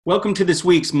Welcome to this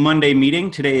week's Monday meeting.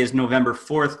 Today is November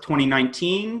 4th,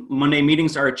 2019. Monday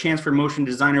meetings are a chance for motion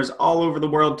designers all over the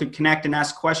world to connect and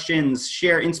ask questions,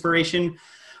 share inspiration,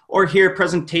 or hear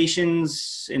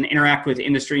presentations and interact with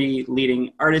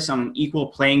industry-leading artists on an equal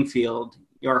playing field.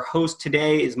 Your host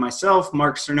today is myself,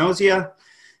 Mark Cernozia.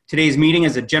 Today's meeting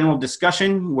is a general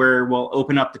discussion where we'll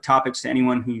open up the topics to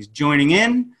anyone who's joining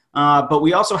in. But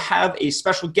we also have a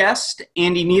special guest,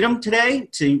 Andy Needham, today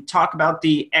to talk about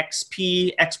the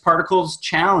XP X Particles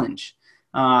Challenge,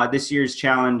 this year's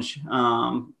challenge.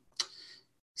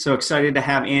 So excited to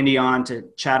have Andy on to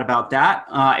chat about that.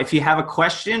 If you have a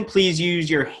question, please use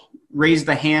your raise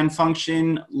the hand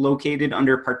function located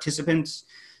under participants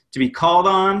to be called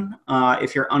on.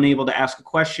 If you're unable to ask a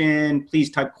question,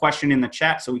 please type question in the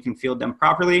chat so we can field them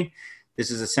properly. This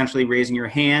is essentially raising your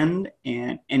hand,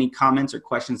 and any comments or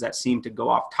questions that seem to go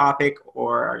off topic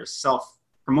or are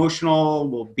self-promotional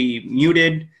will be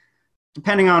muted.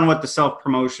 Depending on what the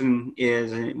self-promotion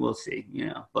is, we'll see,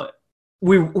 but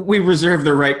we reserve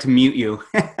the right to mute you.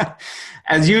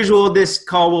 As usual, this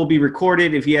call will be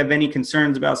recorded. If you have any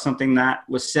concerns about something that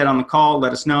was said on the call,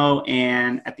 let us know,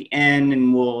 and at the end,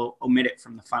 and we'll omit it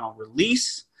from the final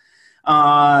release.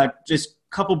 Just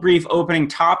couple brief opening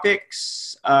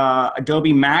topics.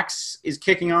 Adobe Max is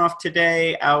kicking off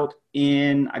today out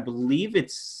in, I believe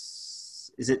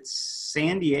is it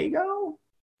San Diego?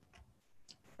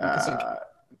 Maybe.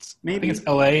 I think it's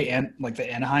LA and like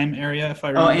the Anaheim area, if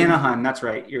I remember. Oh, Anaheim. That's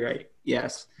right. You're right.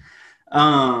 Yes.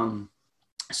 So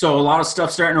a lot of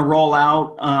stuff starting to roll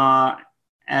out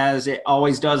as it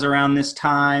always does around this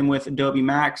time with Adobe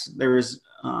Max. There is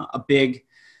a big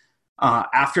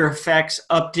After Effects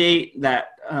update that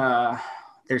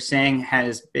they're saying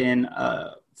has been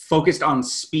focused on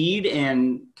speed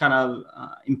and kind of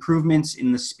improvements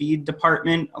in the speed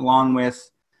department, along with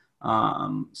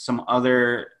some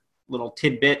other little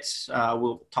tidbits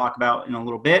we'll talk about in a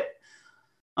little bit.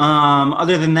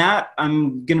 Other than that,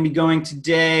 I'm going to be going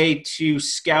today to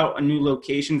scout a new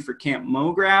location for Camp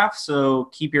MoGraph,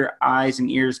 so keep your eyes and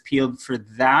ears peeled for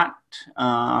that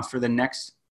for the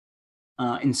next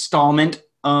installment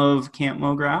of Camp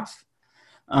MoGraph.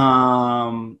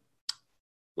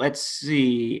 Let's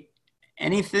see.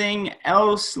 Anything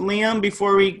else, Liam,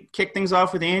 before we kick things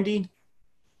off with Andy? Do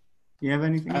you have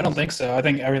anything I don't think so. I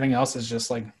think everything else is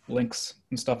just like links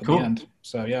and stuff at the end.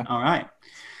 So, yeah. All right.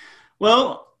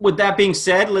 Well, with that being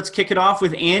said, let's kick it off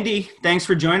with Andy. Thanks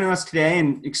for joining us today,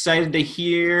 and excited to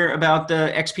hear about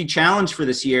the XP Challenge for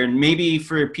this year. And maybe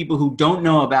for people who don't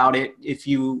know about it, if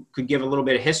you could give a little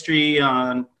bit of history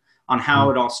on how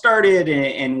it all started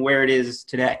and where it is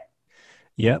today.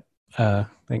 Yep.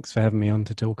 Thanks for having me on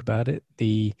to talk about it.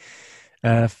 The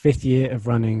fifth year of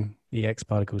running the X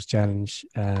Particles Challenge,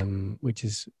 which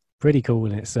is pretty cool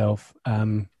in itself.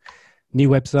 New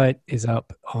website is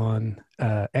up on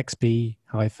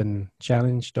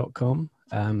xp-challenge.com.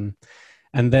 And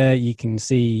there you can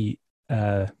see,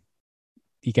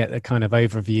 you get a kind of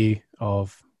overview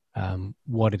of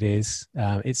what it is.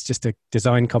 It's just a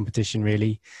design competition,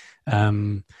 really.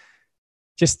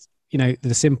 Just,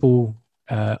 the simple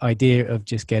idea of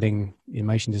just getting the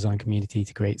motion design community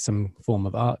to create some form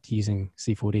of art using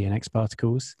C4D and X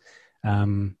Particles.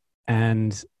 And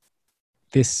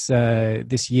this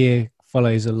year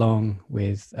follows along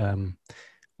with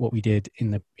what we did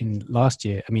in last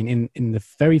year. I mean, in the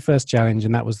very first challenge,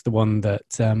 and that was the one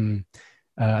that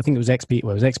I think it was XP.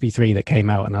 Well, it was XP3 that came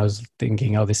out, and I was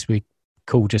thinking, oh, this would be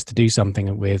cool just to do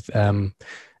something with. And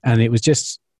it was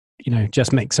just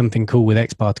make something cool with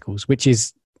X Particles, which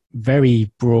is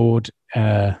very broad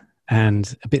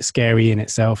and a bit scary in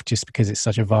itself, just because it's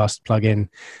such a vast plugin.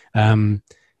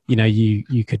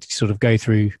 You could sort of go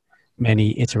through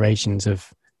many iterations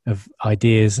of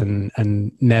ideas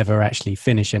and never actually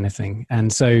finish anything.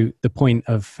 And so the point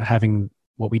of having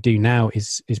what we do now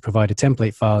is provide a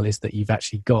template file, is that you've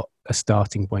actually got a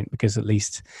starting point, because at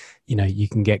least you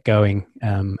can get going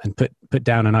and put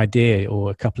down an idea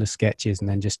or a couple of sketches, and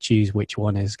then just choose which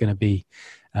one is going to be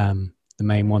the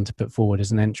main one to put forward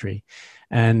as an entry.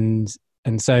 And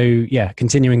so, yeah,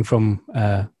 continuing from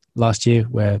last year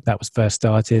where that was first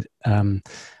started, I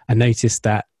noticed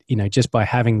that, just by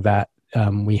having that,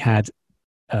 we had,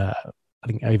 I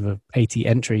think, over 80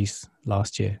 entries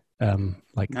last year,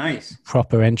 like nice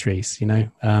proper entries,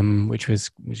 which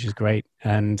was great.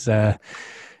 And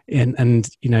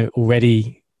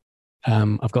already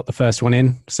I've got the first one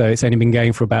in, so it's only been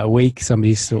going for about a week.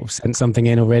 Somebody's sort of sent something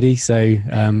in already, so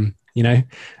at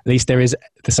least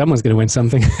someone's going to win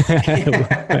something.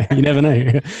 You never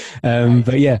know.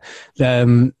 But yeah,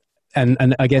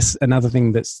 and I guess another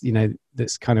thing that's,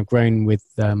 that's kind of grown with,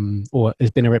 or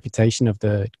has been a reputation of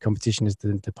the competition is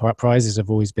the prizes have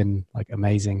always been like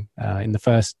amazing. In the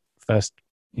first, back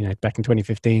in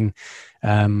 2015,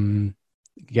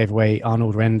 gave away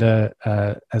Arnold Render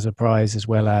as a prize, as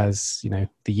well as, the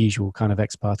usual kind of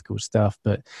X particle stuff.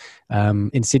 But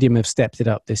Needham have stepped it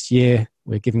up this year.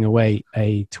 We're giving away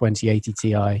a 2080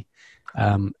 Ti,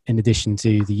 in addition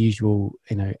to the usual,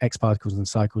 X particles and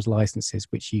cycles licenses,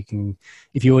 which you can,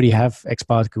 if you already have X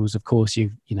particles, of course,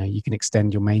 you can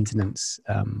extend your maintenance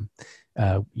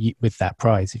with that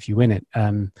prize if you win it.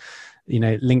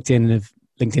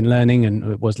 LinkedIn Learning,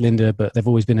 and it was Linda, but they've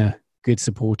always been a good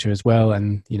supporter as well.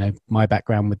 And, my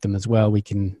background with them as well, we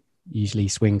can usually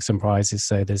swing some prizes.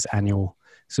 So there's annual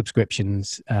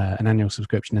subscriptions, an annual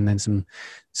subscription, and then some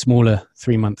smaller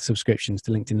 3-month subscriptions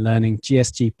to LinkedIn Learning.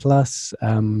 GSG Plus,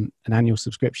 an annual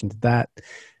subscription to that.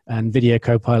 And Video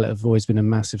Copilot have always been a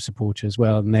massive supporter as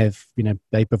well. And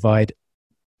they provide,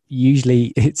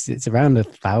 usually it's around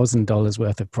 $1,000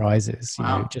 worth of prizes,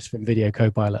 Wow. Just from Video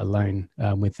Copilot alone,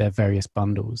 with their various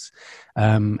bundles.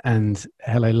 And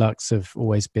Hello Lux have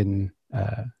always been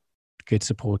good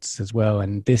supporters as well.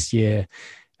 And this year,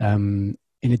 in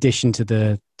addition to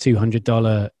the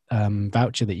 $200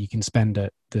 voucher that you can spend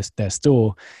at their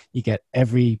store, you get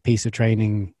every piece of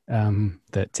training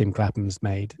that Tim Clapham's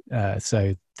made.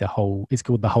 So it's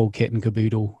called the whole kit and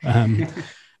caboodle.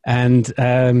 And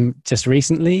just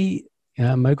recently,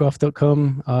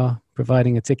 MoGraph.com are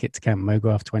providing a ticket to Camp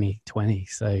MoGraph 2020.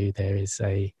 So there is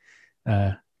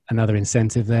another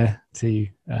incentive there to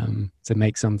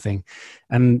make something.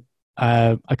 And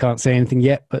I can't say anything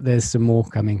yet, but there's some more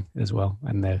coming as well,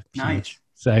 and they're Nice. huge.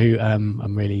 So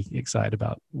I'm really excited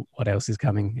about what else is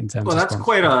coming in terms of that's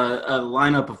quite a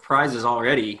lineup of prizes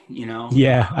already,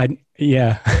 Yeah,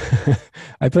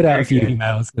 I put out Very a few good.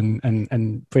 emails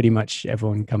and pretty much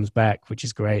everyone comes back, which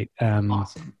is great.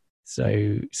 Awesome. So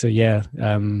yeah,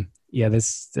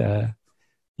 there's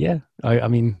I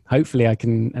mean, hopefully I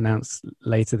can announce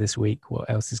later this week what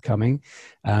else is coming.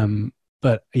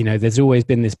 But there's always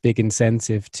been this big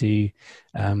incentive to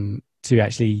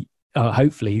actually,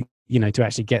 hopefully, to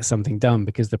actually get something done,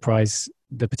 because the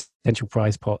potential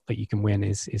prize pot that you can win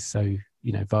is so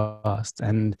vast.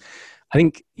 And I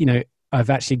think I've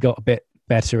actually got a bit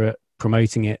better at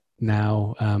promoting it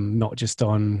now, not just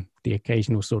on the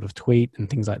occasional sort of tweet and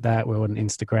things like that. We're on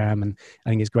Instagram, and I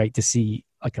think it's great to see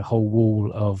like a whole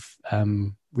wall of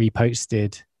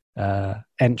reposted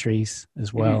entries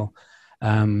as well.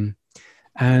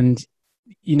 And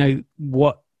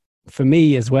what for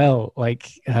me as well,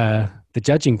 like the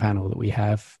judging panel that we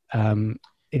have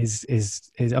is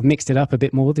I've mixed it up a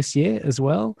bit more this year as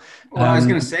well. Well, I was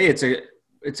going to say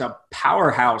it's a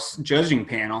powerhouse judging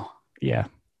panel. Yeah.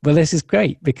 Well, this is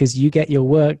great because you get your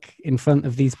work in front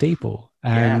of these people,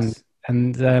 and Yes.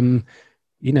 and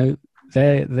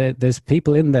there's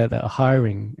people in there that are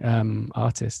hiring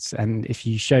artists, and if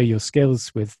you show your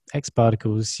skills with X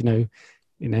particles,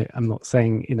 I'm not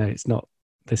saying it's not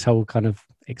this whole kind of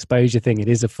exposure thing. It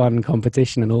is a fun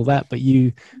competition and all that, but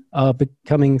you are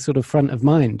becoming sort of front of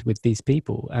mind with these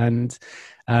people, and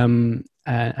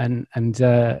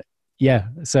yeah.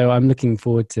 So I'm looking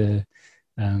forward to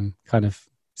kind of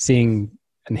seeing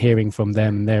and hearing from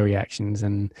them, their reactions,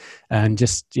 and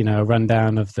just a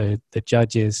rundown of the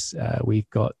judges. We've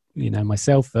got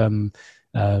myself, Brandon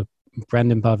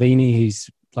Parvini, who's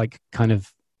like kind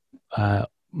of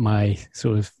my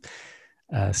sort of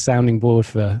sounding board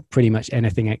for pretty much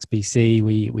anything XPC.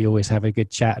 We always have a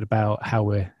good chat about how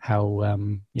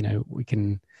we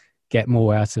can get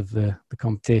more out of the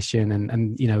competition,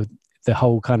 and the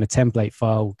whole kind of template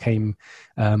file came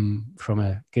from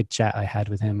a good chat I had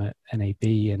with him at NAB,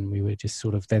 and we were just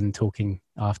sort of then talking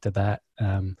after that.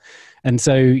 And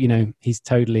so, he's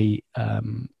totally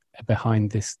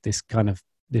behind this kind of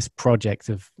this project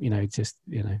of,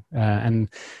 and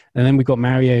then we've got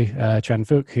Mario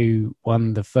Tranfuk, who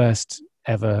won the first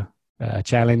ever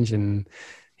challenge, and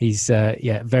he's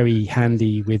very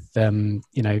handy with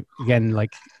again,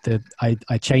 like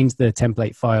I changed the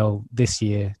template file this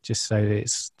year just so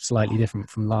it's slightly different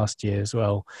from last year as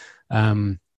well.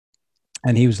 And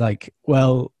he was like,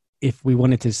 well, if we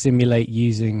wanted to simulate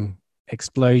using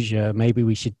exposure, maybe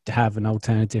we should have an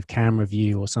alternative camera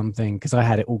view or something, because I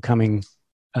had it all coming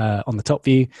on the top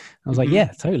view. I was like, yeah,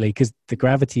 totally, because the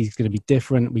gravity is going to be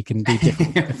different. We can do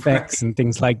different effects and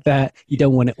things like that. You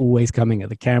don't want it always coming at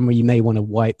the camera. You may want to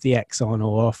wipe the X on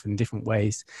or off in different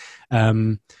ways.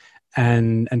 And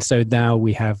so now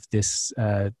we have this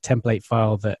template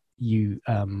file that you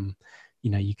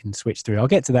you can switch through. I'll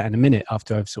get to that in a minute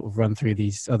after I've sort of run through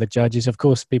these other judges. Of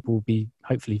course, people will be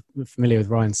hopefully familiar with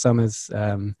Ryan Summers.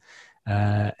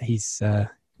 He's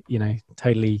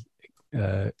totally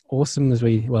awesome,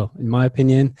 in my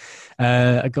opinion.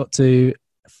 I got to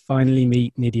finally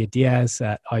meet Nydia Diaz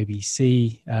at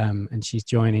IBC, and she's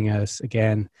joining us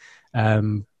again.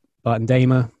 Barton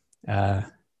Damer,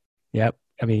 yep.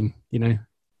 I mean,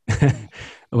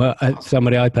 well,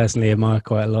 somebody I personally admire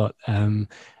quite a lot. And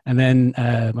then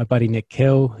my buddy Nick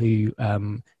Kill, who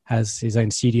has his own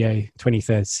studio,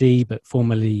 23rd C, but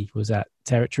formerly was at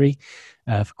Territory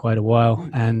for quite a while.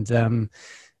 And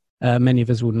many of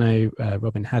us will know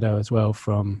Robin Haddo as well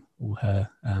from all her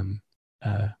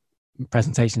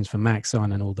presentations for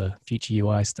Maxon and all the future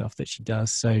UI stuff that she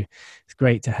does. So it's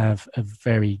great to have a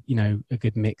very, a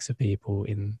good mix of people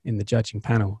in the judging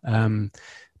panel.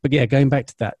 But yeah, going back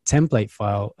to that template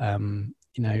file,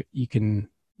 you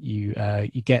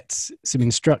get some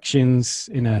instructions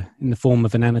in the form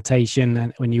of an annotation,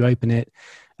 and when you open it,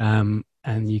 and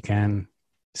you can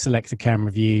select a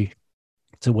camera view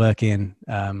to work in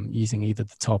using either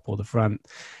the top or the front.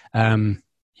 I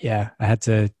had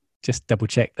to just double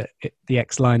check that the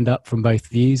X lined up from both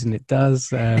views, and it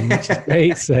does, which is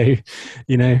great. So,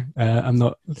 I'm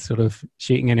not sort of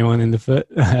shooting anyone in the foot.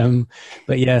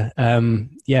 But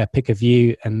pick a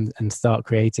view and start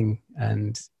creating.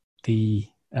 And the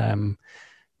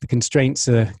constraints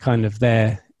are kind of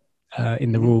there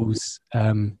in the rules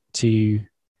to,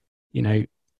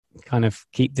 kind of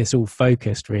keep this all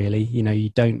focused. Really, you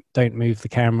don't move the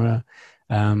camera.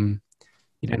 You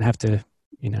don't have to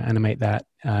animate that.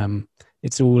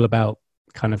 It's all about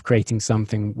kind of creating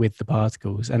something with the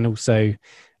particles. And also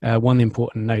one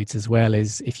important note as well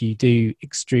is if you do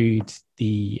extrude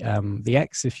the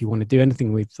X, if you want to do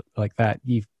anything with like that,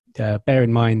 you bear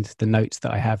in mind the notes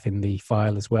that I have in the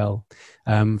file as well.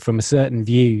 From a certain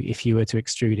view, if you were to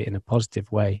extrude it in a positive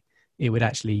way, it would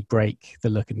actually break the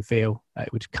look and feel.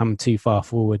 It would come too far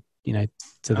forward, to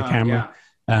the camera.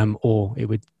 Yeah. Or it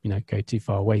would, go too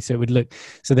far away. So it would look.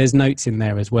 So there's notes in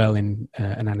there as well in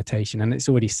an annotation, and it's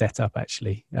already set up.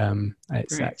 Actually,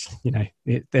 it's Great. Actually,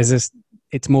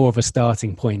 it's more of a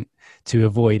starting point to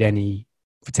avoid any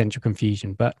potential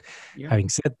confusion. But having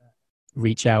said that,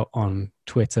 reach out on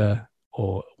Twitter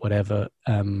or whatever.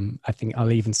 I think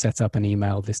I'll even set up an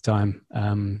email this time,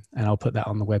 and I'll put that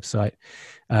on the website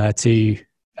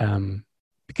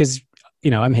because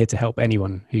I'm here to help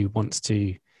anyone who wants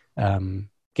to.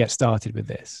 Get started with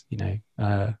this.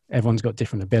 Everyone's got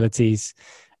different abilities,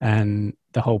 and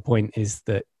the whole point is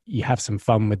that you have some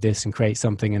fun with this and create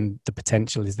something, and the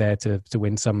potential is there to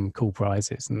win some cool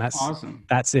prizes, and that's awesome.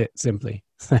 That's it, simply.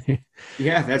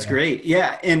 Yeah, that's great.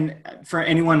 Yeah, and for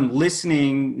anyone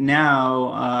listening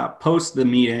now, post the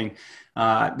meeting,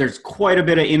 there's quite a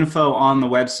bit of info on the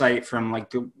website from like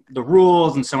the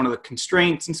rules and some of the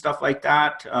constraints and stuff like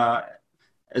that,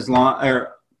 as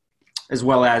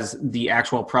well as the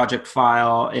actual project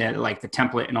file, and like the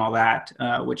template and all that,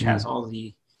 which has all of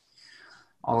the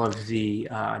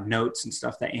notes and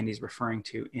stuff that Andy's referring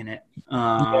to in it.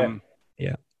 Yeah.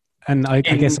 And I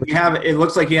guess it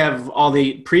looks like you have all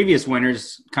the previous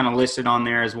winners kind of listed on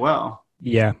there as well.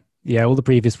 Yeah. Yeah. All the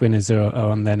previous winners are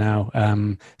on there now.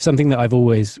 Something that I've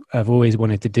always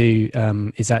wanted to do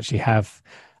is actually have,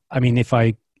 if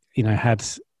I, had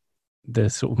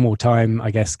the sort of more time, I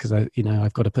guess, because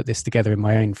I've got to put this together in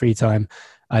my own free time,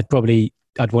 I'd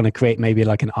want to create maybe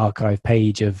like an archive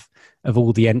page of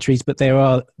all the entries, but there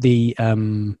are the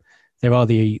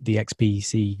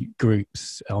XPC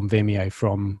groups on Vimeo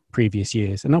from previous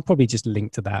years, and I'll probably just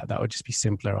link to that. That would just be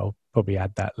simpler. I'll probably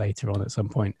add that later on at some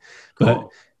point. Cool. But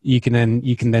you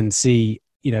can then see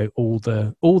all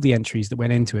the entries that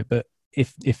went into it. But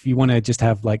if you want to just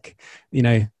have like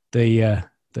the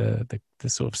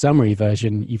sort of summary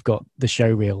version, you've got the show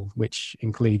reel, which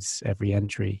includes every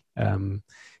entry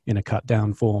in a cut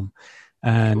down form.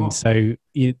 And cool. So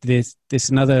there's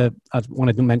another, I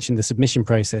wanted to mention the submission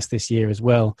process this year as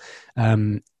well.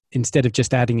 Instead of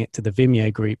just adding it to the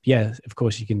Vimeo group, of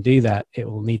course you can do that. It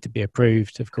will need to be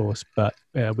approved, of course, but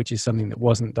which is something that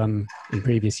wasn't done in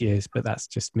previous years. But that's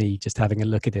just me just having a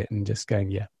look at it and just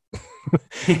going,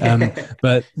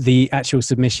 but the actual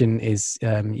submission is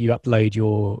you upload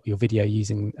your video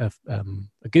using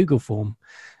a Google form,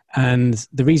 and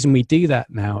the reason we do that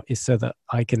now is so that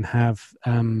I can have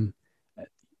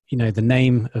the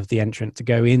name of the entrant to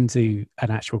go into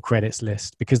an actual credits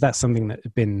list, because that's something that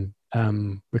had been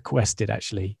requested.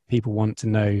 Actually, people want to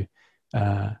know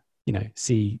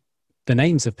see the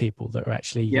names of people that are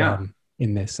actually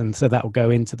in this. And so that will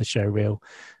go into the show reel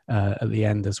at the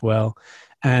end as well.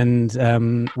 And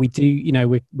we do, you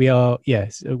know, we are,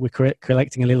 yes, we're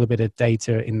collecting a little bit of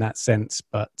data in that sense,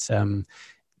 but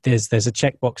there's a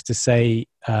checkbox to say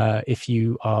if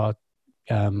you are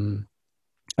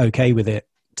okay with it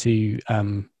to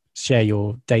share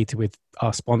your data with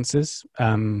our sponsors,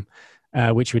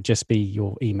 which would just be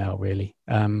your email, really.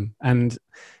 And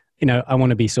you know, I want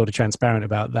to be sort of transparent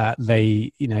about that.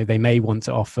 They, you know, they may want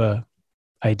to offer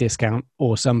a discount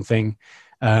or something.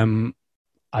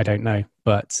 I don't know,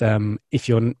 but if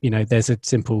you're, you know, there's a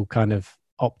simple kind of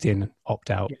opt-in,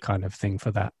 opt-out kind of thing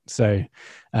for that. So,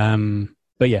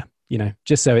 but yeah, you know,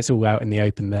 just so it's all out in the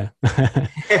open there.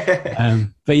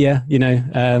 But yeah, you know,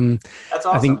 that's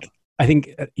awesome. I think,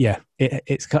 yeah,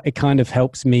 it kind of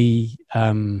helps me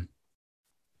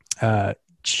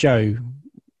show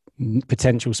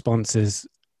potential sponsors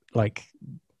like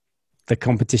the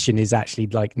competition is actually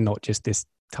like not just this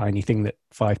tiny thing that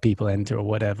 5 people enter or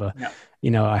whatever. Yeah. You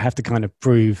know, I have to kind of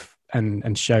prove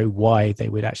and show why they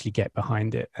would actually get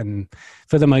behind it. And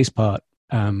for the most part,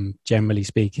 generally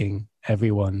speaking,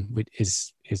 everyone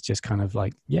is just kind of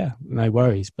like, yeah, no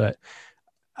worries. But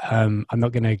I'm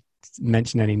not going to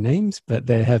mention any names, but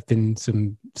there have been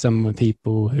some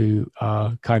people who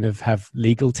are kind of have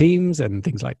legal teams and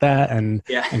things like that, and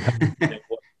kind of, you know,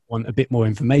 want a bit more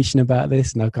information about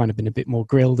this, and I've kind of been a bit more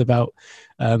grilled about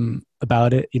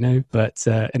it, you know. But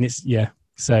and it's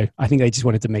so I think they just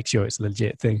wanted to make sure it's a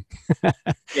legit thing.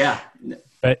 Yeah,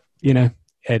 but you know,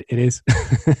 it is.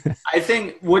 I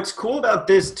think what's cool about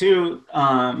this too,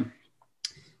 and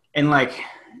like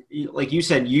you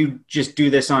said, you just do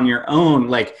this on your own,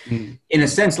 like in a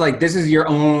sense, like this is your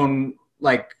own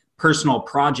like personal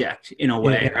project in a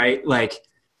way, right? Like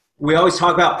we always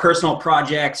talk about personal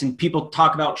projects and people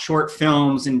talk about short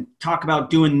films and talk about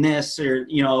doing this or,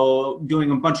 you know,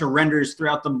 doing a bunch of renders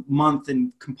throughout the month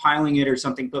and compiling it or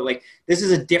something. But like, this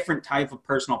is a different type of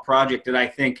personal project that I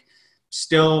think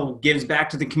still gives back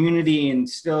to the community and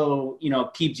still, you know,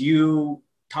 keeps you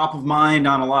top of mind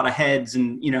on a lot of heads.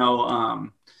 And, you know,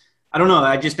 I don't know.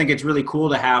 I just think it's really cool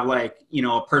to have like, you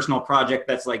know, a personal project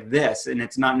that's like this, and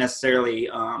it's not necessarily,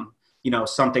 you know,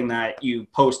 something that you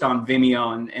post on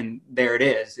Vimeo and there it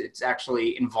is. It's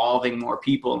actually involving more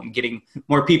people and getting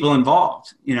more people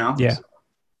involved, you know? Yeah. So,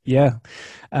 yeah.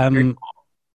 cool.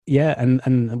 Yeah.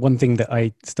 And one thing that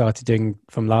I started doing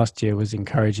from last year was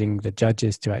encouraging the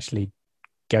judges to actually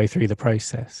go through the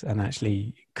process and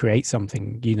actually create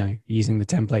something, you know, using the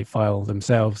template file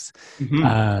themselves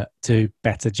to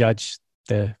better judge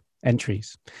the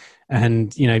entries.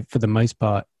 And, you know, for the most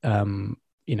part,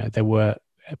 you know, there were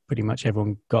pretty much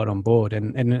everyone got on board.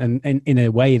 And in a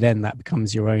way, then that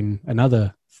becomes your own,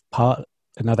 another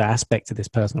aspect of this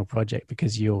personal project,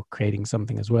 because you're creating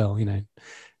something as well, you know,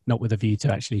 not with a view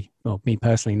to actually, well, me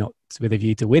personally, not with a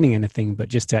view to winning anything, but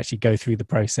just to actually go through the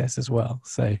process as well.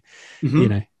 So, you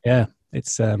know, yeah,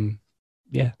 it's,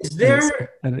 yeah. Is there,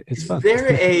 it's fun.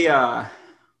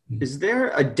 Is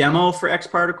there a demo for X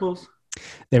Particles?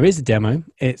 There is a demo.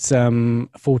 It's a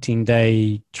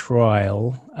 14-day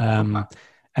trial.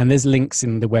 And there's links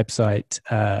in the website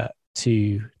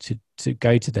to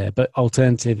go to there. But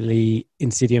alternatively,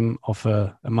 Insidium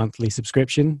offer a monthly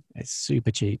subscription. It's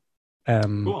super cheap.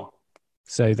 Cool.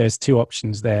 So there's 2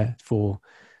 options there for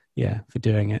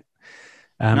doing it.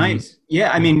 Nice.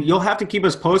 Yeah, I mean, you'll have to keep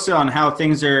us posted on how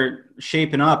things are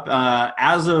shaping up.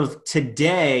 As of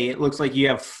today, it looks like you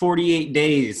have 48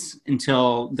 days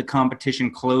until the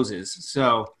competition closes.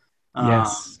 So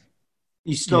yes.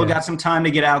 You still got some time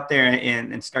to get out there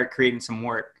and start creating some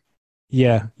work.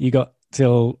 Yeah, you got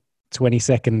till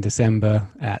 22nd December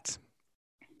at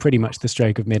pretty much the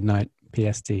stroke of midnight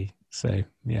PST. So,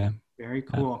 yeah. Very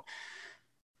cool.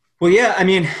 Well, yeah, I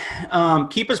mean,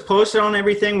 keep us posted on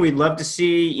everything. We'd love to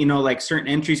see, you know, like certain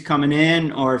entries coming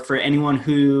in, or for anyone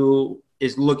who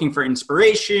is looking for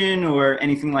inspiration or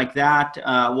anything like that.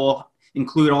 We'll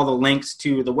include all the links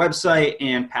to the website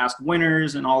and past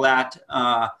winners and all that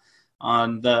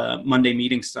on the Monday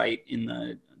meeting site in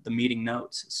the meeting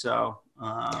notes. So,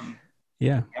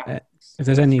 if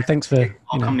there's any, thanks for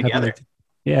all come together.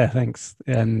 Yeah, thanks.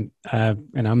 And I'm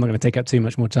not going to take up too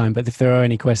much more time, but if there are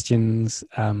any questions,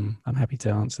 I'm happy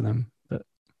to answer them. But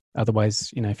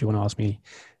otherwise, you know, if you want to ask me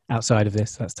outside of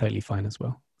this, that's totally fine as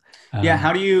well.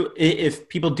 How do you, if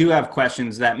people do have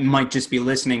questions that might just be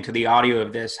listening to the audio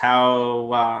of this,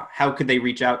 how could they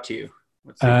reach out to you?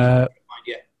 What's the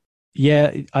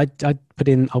I'll put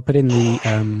in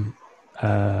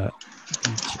the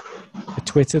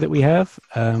Twitter that we have.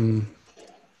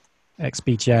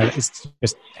 XP challenge. It's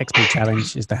just XP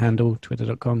challenge is the handle,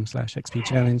 twitter.com/XP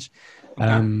challenge.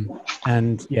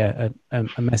 And yeah,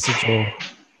 a message or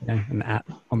an at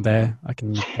on there, I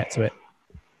can get to it.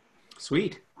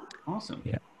 Sweet. Awesome.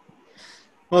 Yeah.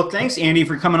 Well, thanks, Andy,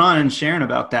 for coming on and sharing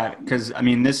about that. Because, I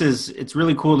mean, it's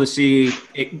really cool to see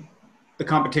the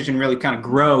competition really kind of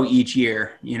grow each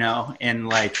year, and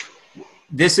like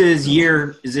is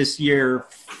this year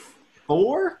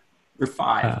 4 or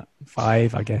 5?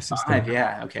 5, I guess. 5,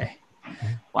 yeah. Okay.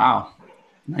 Wow.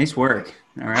 Nice work.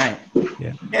 All right.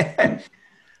 Yeah.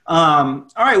 All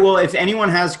right. Well, if anyone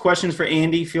has questions for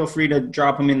Andy, feel free to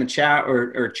drop them in the chat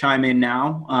or chime in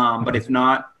now. But if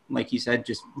not, like you said,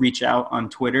 just reach out on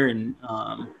Twitter and.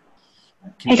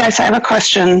 Hey guys, I have a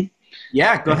question.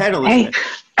 Yeah, go ahead, Elizabeth.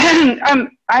 Hey,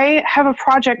 I have a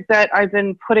project that I've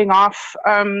been putting off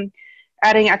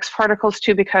adding X particles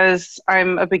to because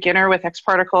I'm a beginner with X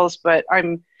particles, but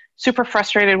I'm super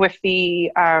frustrated with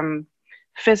the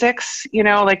physics,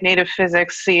 like native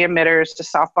physics, the emitters, the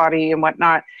soft body and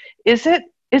whatnot. Is it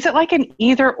like an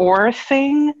either or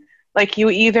thing? Like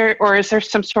or is there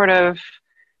some sort of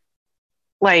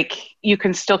like you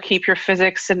can still keep your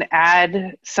physics and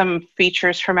add some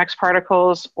features from X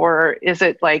particles, or is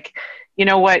it like,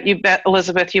 what,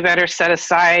 Elizabeth, you better set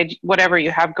aside whatever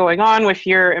you have going on with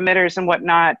your emitters and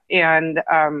whatnot and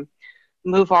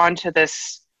move on to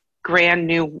this grand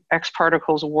new X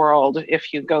particles world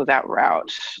if you go that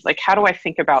route? Like, how do I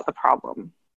think about the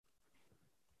problem?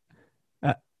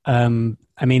 I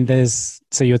mean,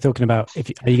 so you're talking about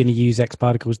are you going to use X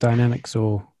particles dynamics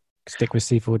or stick with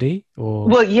C4D? Or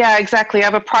well, yeah, exactly. I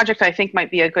have a project I think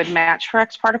might be a good match for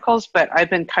X particles, but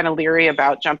I've been kind of leery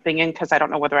about jumping in because I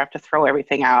don't know whether I have to throw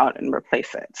everything out and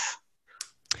replace it.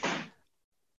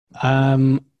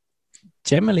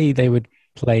 Generally, they would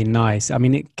play nice. I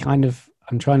mean,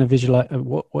 I'm trying to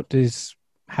visualize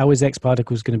how is X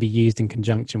particles going to be used in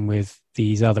conjunction with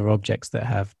these other objects that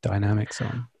have dynamics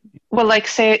on? Well, like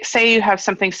say you have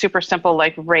something super simple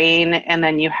like rain, and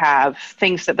then you have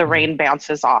things that the rain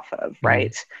bounces off of,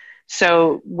 right?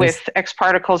 So with X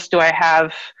particles, do I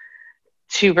have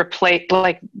to replace,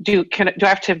 like, do I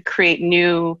have to create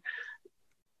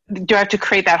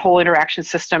that whole interaction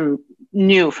system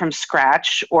new from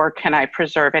scratch, or can I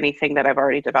preserve anything that I've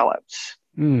already developed?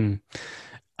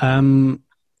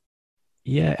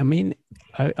 Yeah, I mean,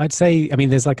 I'd say,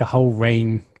 there's like a whole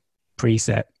rain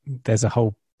preset. There's a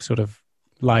whole sort of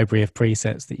library of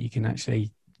presets that you can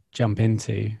actually jump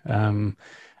into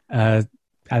as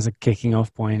a kicking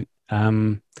off point.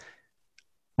 And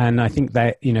I think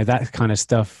that, that kind of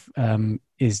stuff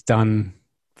is done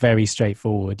very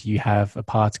straightforward. You have a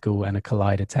particle and a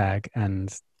collider tag,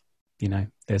 and,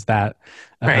 there's that.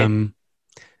 Right.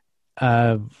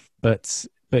 But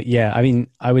yeah, I mean,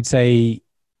 I would say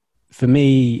for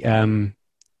me,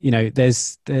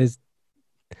 there's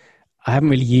I haven't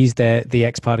really used the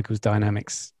X particles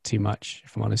dynamics too much,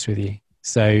 if I'm honest with you.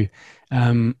 So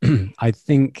I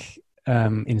think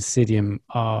Needham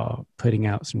are putting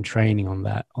out some training on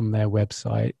that on their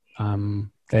website.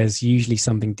 There's usually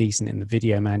something decent in the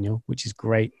video manual, which is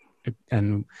great.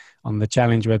 And on the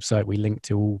challenge website, we link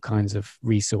to all kinds of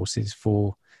resources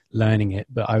for learning it.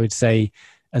 But I would say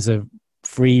as a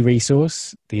free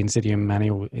resource, the Needham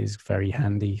manual is very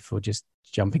handy for just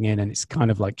jumping in, and it's kind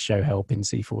of like show help in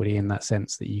C4D in that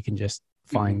sense that you can just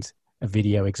find a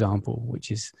video example,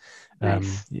 which is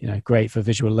Nice. Great for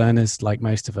visual learners like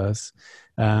most of us.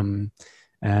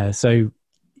 So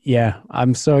yeah,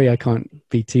 I'm sorry I can't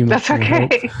be too much. That's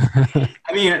okay.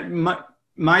 I mean,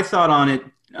 my thought on it,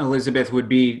 Elizabeth, would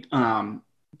be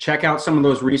check out some of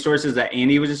those resources that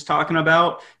Andy was just talking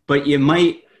about, but you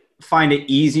might find it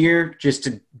easier just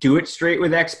to do it straight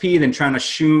with XP than trying to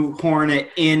shoehorn it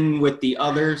in with the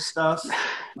other stuff.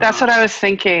 That's what I was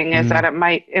thinking, is that it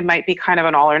might be kind of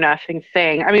an all or nothing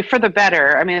thing. I mean, for the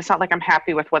better. I mean, it's not like I'm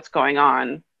happy with what's going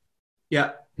on.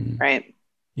 Yeah. Right.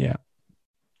 Yeah.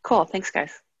 Cool. Thanks,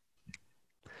 guys.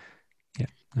 Yeah,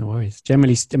 no worries.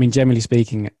 Generally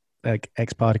speaking, like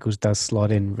X particles does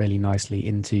slot in really nicely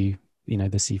into the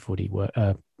C4D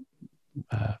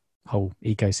whole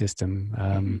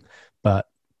ecosystem. But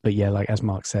yeah, like as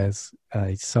Mark says,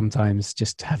 sometimes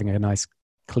just having a nice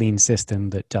clean system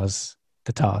that does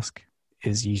the task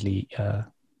is usually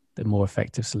the more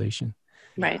effective solution.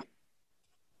 Right.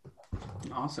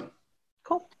 Awesome.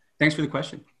 Cool. Thanks for the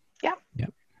question. Yeah. Yeah.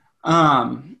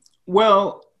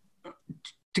 Well,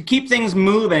 to keep things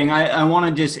moving, I want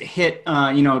to just hit,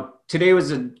 today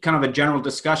was a kind of a general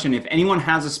discussion. If anyone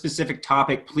has a specific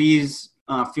topic, please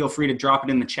feel free to drop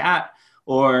it in the chat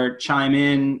or chime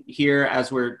in here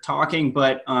as we're talking.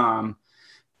 But kind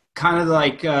kind of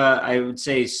like, I would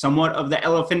say somewhat of the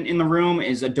elephant in the room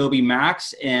is Adobe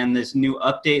Max and this new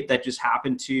update that just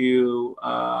happened to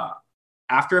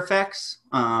After Effects.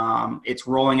 It's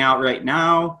rolling out right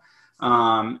now.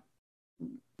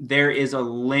 There is a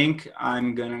link.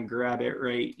 I'm going to grab it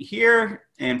right here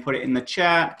and put it in the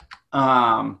chat.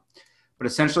 But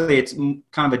essentially, it's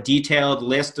kind of a detailed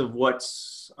list of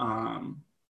what's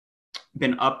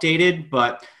been updated.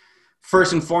 But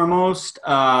first and foremost,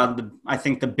 I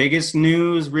think the biggest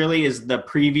news really is the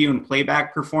preview and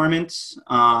playback performance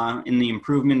in the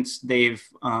improvements they've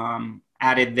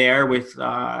added there with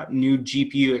new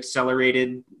GPU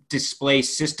accelerated display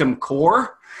system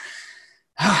core.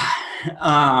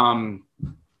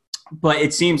 But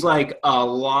it seems like a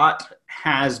lot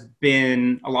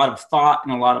of thought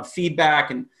and a lot of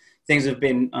feedback and things have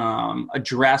been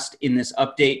addressed in this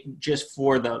update just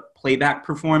for the playback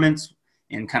performance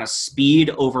and kind of speed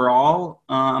overall.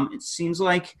 It seems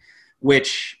like,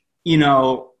 which,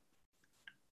 to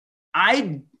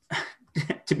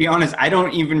be honest, I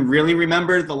don't even really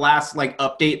remember the last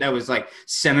update that was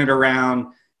centered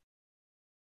around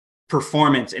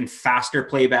performance and faster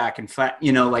playback. And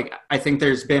I think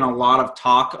there's been a lot of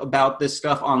talk about this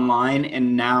stuff online,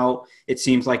 and now it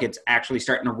seems like it's actually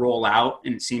starting to roll out.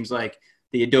 And it seems like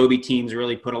the Adobe teams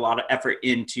really put a lot of effort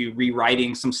into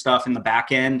rewriting some stuff in the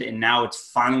back end, and now it's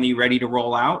finally ready to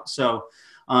roll out. So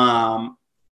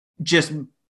just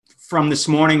from this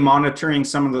morning, monitoring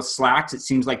some of the Slacks, it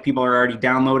seems like people are already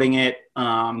downloading it,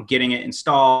 getting it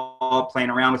installed, playing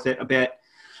around with it a bit.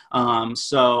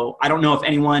 So I don't know if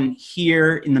anyone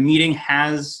here in the meeting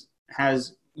has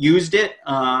used it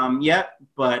yet,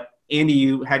 but Andy,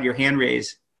 you had your hand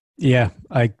raised. Yeah,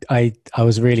 I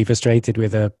was really frustrated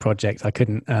with a project. I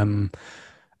couldn't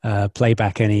play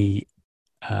back any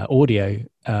audio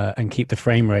and keep the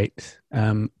frame rate.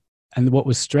 And what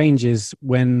was strange is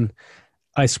when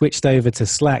I switched over to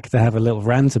Slack to have a little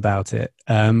rant about it,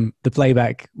 the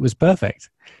playback was perfect.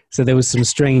 So there was some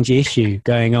strange issue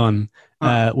going on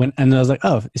and I was like,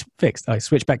 oh, it's fixed. I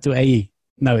switched back to AE.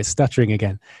 No, it's stuttering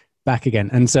again, back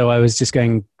again. And so I was just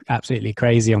going absolutely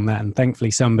crazy on that. And thankfully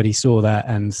somebody saw that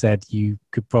and said you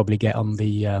could probably get on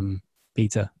the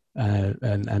beta.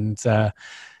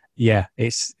 Yeah,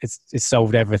 it's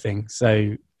solved everything.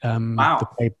 So wow.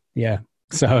 Yeah.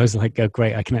 So I was like, oh,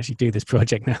 great, I can actually do this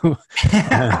project now.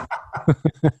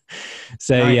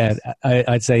 So nice. Yeah,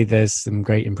 I'd say there's some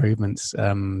great improvements.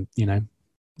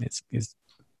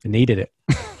 It needed it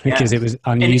because it was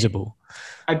unusable.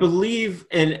 I believe,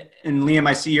 and Liam,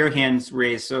 I see your hands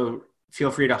raised, so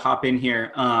feel free to hop in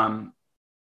here.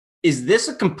 Is this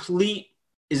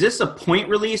a point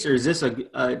release, or is this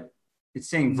it's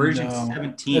saying version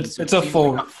 17? It's a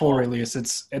full release.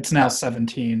 It's now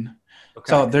 17. Okay.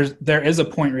 So there is a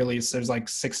point release. There's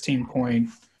 16 point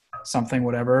something,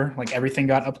 whatever. Everything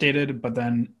got updated, but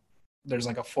then there's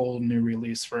a full new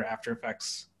release for After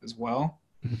Effects as well.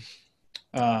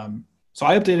 So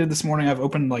I updated this morning. I've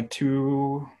opened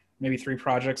 2, maybe 3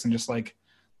 projects and just let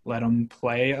them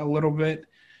play a little bit.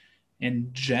 In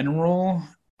general,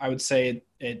 I would say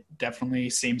it definitely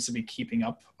seems to be keeping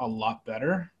up a lot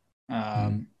better.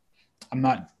 I'm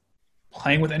not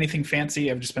playing with anything fancy.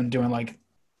 I've just been doing a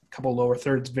couple lower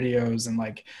thirds videos and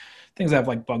things that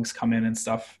have bugs come in and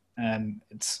stuff, and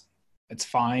it's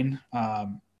fine.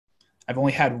 I've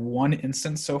only had one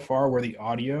instance so far where the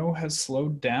audio has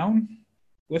slowed down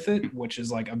with it, which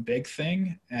is a big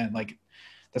thing. And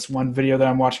this one video that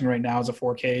I'm watching right now is a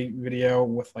 4K video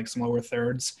with some lower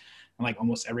thirds, and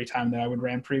almost every time that I would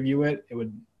RAM preview it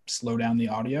would slow down the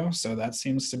audio. So that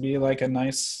seems to be a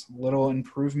nice little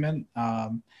improvement.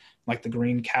 The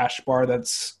green cache bar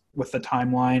that's with the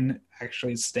timeline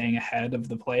actually staying ahead of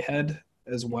the playhead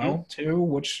as well too,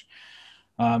 which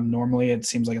normally it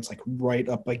seems like it's right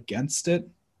up against it.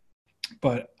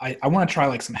 But I want to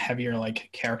try some heavier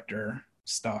character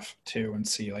stuff too and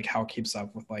see how it keeps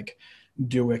up with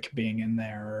Duick being in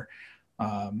there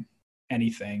or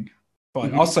anything.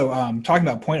 But also talking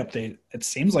about point update, it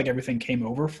seems like everything came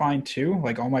over fine too.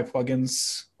 All my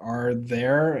plugins are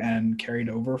there and carried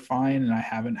over fine, and I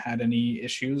haven't had any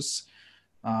issues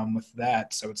with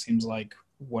that. So it seems like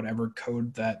whatever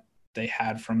code that they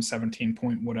had from 17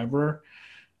 point whatever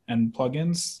and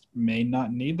plugins may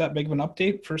not need that big of an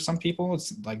update for some people.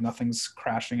 It's nothing's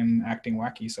crashing and acting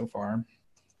wacky so far.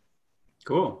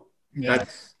 Cool. Yeah.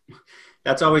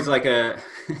 That's always a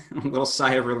little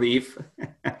sigh of relief.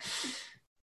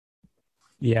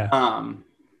 Yeah.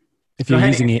 If you're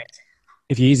using it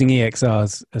if you're using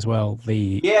EXRs as well,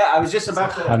 I was just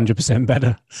about to 100%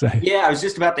 better. So I was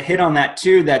just about to hit on that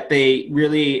too, that they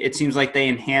really, it seems like they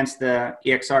enhanced the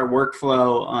EXR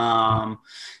workflow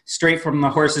straight from the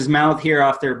horse's mouth here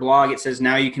off their blog. It says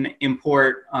now you can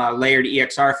import layered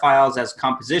EXR files as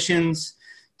compositions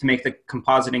to make the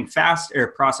compositing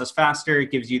process faster.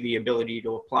 It gives you the ability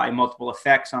to apply multiple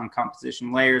effects on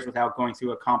composition layers without going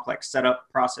through a complex setup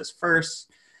process first.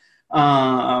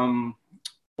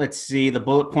 Let's see the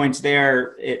bullet points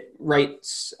there. It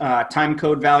writes time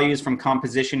code values from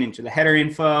composition into the header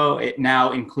info. It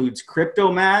now includes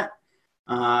CryptoMat,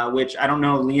 which I don't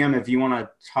know, Liam, if you want to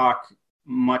talk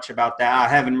much about that. I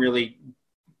haven't really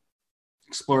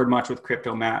explored much with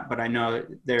CryptoMat, but I know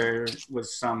there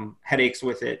was some headaches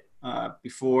with it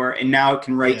before, and now it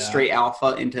can write straight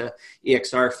alpha into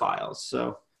EXR files.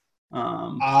 So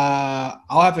I'll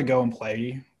have to go and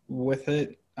play with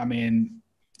it. I mean,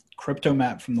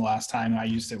 CryptoMat from the last time I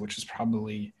used it, which is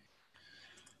probably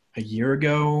a year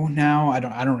ago now. I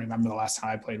don't remember the last time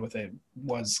I played with it.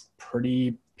 Was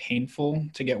pretty painful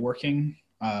to get working.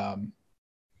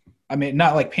 I mean,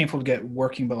 not like painful to get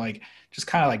working, but like just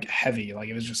kind of like heavy. Like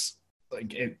it was just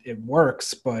like it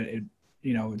works, but it,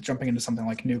 you know, jumping into something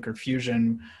like Nuke or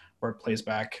Fusion where it plays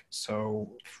back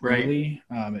so freely,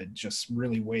 it just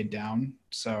really weighed down.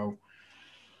 So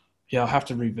yeah, I'll have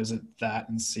to revisit that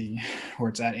and see where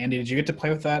it's at. Andy, did you get to play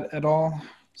with that at all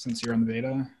since you're on the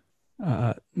beta?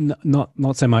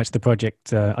 Not so much. The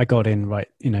project I got in right,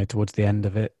 towards the end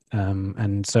of it,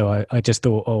 and so I just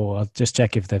thought, I'll just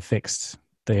check if they've fixed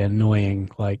the annoying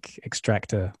like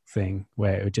extractor thing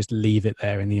where it would just leave it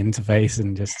there in the interface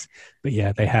and just. But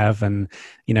yeah, they have, and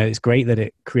it's great that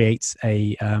it creates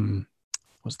a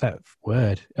what's that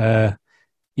word?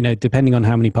 Depending on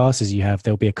how many passes you have,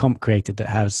 there'll be a comp created that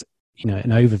has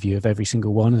an overview of every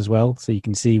single one as well, so you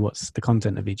can see what's the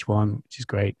content of each one, which is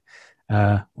great.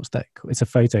 What's that? It's a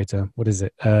photo term. What is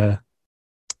it? Damn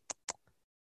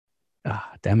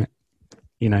it.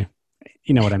 You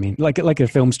know what I mean? Like a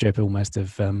film strip almost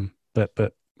of, but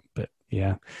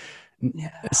yeah.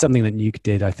 It's something that Nuke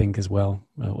did, I think, as well,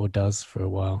 or does for a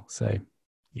while. So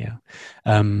yeah.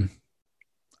 I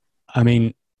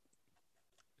mean,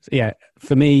 yeah,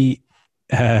 for me,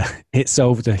 it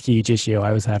solved a huge issue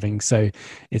I was having, so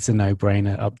it's a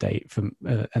no-brainer update. From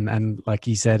and like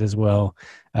you said as well,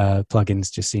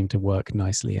 plugins just seem to work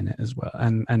nicely in it as well.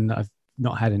 And I've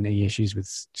not had any issues with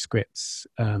scripts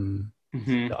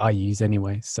that I use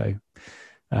anyway. So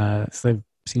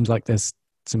seems like there's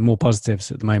some more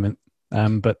positives at the moment.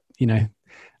 But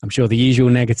I'm sure the usual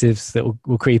negatives that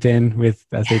will creep in with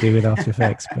as they do with After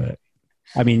Effects, but.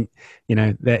 I mean,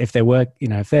 if they're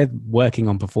working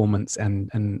on performance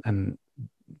and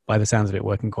by the sounds of it,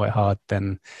 working quite hard,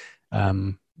 then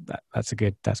that's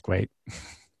great.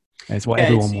 It's what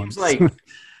everyone wants. Like,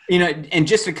 and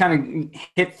just to kind of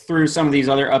hit through some of these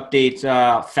other updates,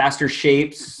 faster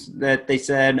shapes that they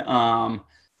said.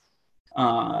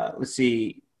 Let's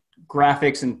see,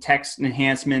 graphics and text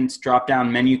enhancements, drop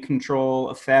down menu control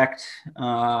effect.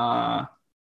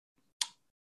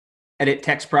 Edit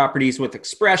text properties with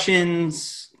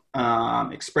expressions,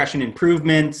 expression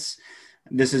improvements.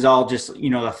 This is all just,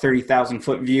 the 30,000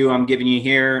 foot view I'm giving you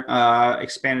here.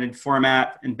 Expanded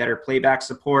format and better playback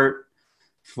support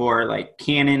for like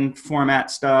Canon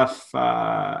format stuff,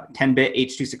 10-bit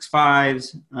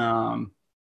H.265s,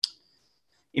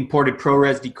 imported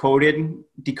ProRes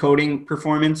decoding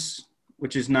performance,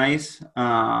 which is nice.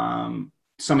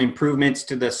 Some improvements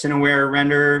to the Cineware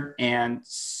render and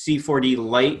C4D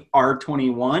Lite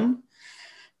R21,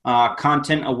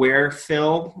 content aware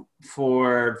fill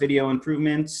for video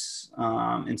improvements,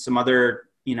 and some other,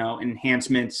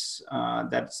 enhancements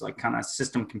that's like kind of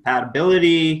system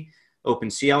compatibility.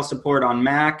 OpenCL support on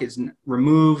Mac is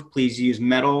removed. Please use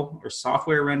Metal or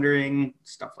software rendering,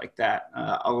 stuff like that.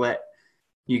 I'll let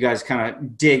you guys kind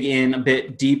of dig in a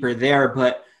bit deeper there,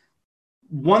 but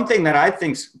one thing that I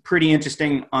think is pretty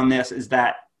interesting on this is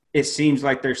that it seems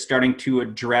like they're starting to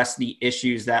address the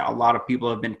issues that a lot of people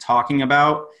have been talking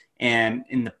about. And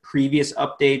in the previous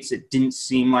updates, it didn't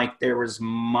seem like there was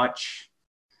much.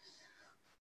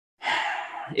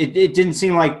 It didn't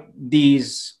seem like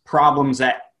these problems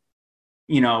that,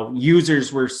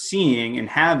 users were seeing and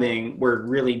having were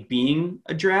really being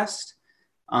addressed.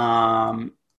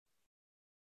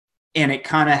 And it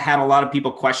kind of had a lot of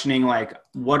people questioning, like,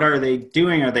 what are they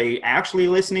doing? Are they actually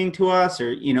listening to us?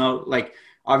 Or, like,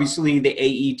 obviously the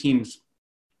AE team's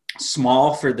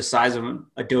small for the size of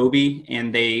Adobe,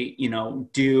 and they,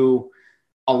 do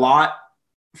a lot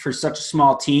for such a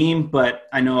small team. But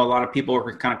I know a lot of people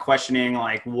were kind of questioning,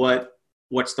 like, what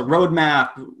what's the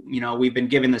roadmap? We've been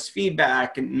given this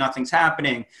feedback and nothing's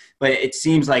happening, but it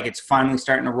seems like it's finally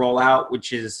starting to roll out,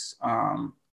 which is,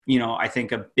 I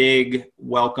think a big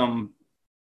welcome,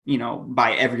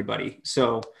 by everybody.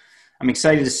 So I'm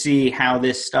excited to see how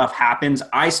this stuff happens.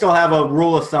 I still have a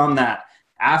rule of thumb that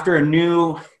after a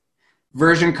new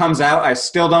version comes out, I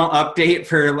still don't update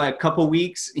for like a couple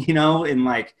weeks, and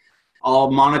like I'll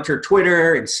monitor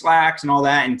Twitter and Slacks and all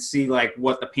that and see like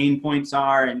what the pain points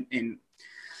are. And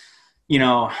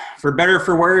for better or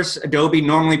for worse, Adobe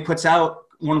normally puts out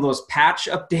one of those patch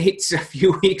updates a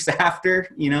few weeks after.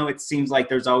 It seems like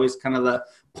there's always kind of the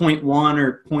 0.1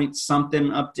 or point something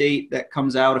update that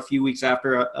comes out a few weeks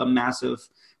after a massive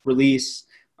release.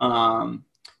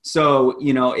 So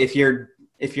if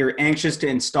you're anxious to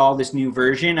install this new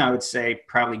version, I would say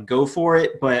probably go for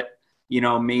it, but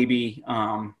maybe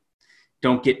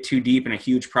don't get too deep in a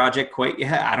huge project quite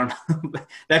yet. I don't know.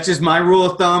 That's just my rule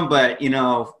of thumb, but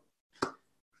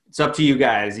it's up to you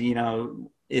guys,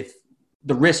 if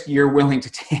the risk you're willing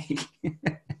to take.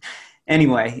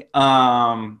 Anyway,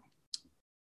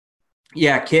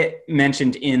 Kit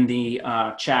mentioned in the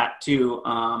chat too,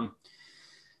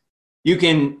 you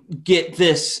can get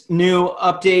this new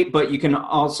update, but you can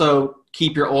also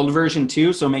keep your old version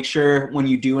too. So make sure when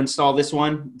you do install this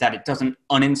one that it doesn't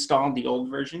uninstall the old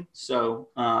version. So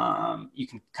you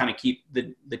can kind of keep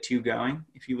the two going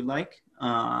if you would like.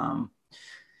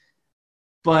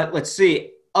 But let's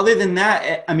see. Other than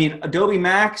that, Adobe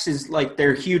Max is like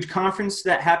their huge conference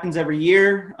that happens every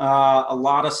year. A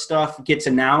lot of stuff gets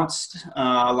announced,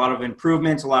 a lot of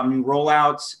improvements, a lot of new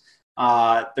rollouts.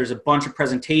 There's a bunch of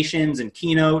presentations and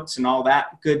keynotes and all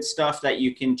that good stuff that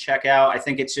you can check out. I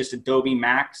think it's just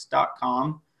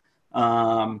adobemax.com.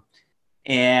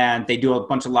 And they do a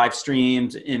bunch of live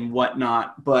streams and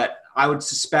whatnot. But I would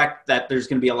suspect that there's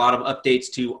going to be a lot of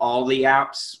updates to all the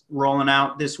apps rolling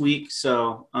out this week.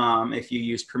 So if you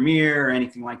use Premiere or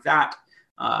anything like that,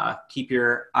 keep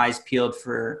your eyes peeled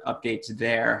for updates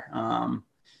there.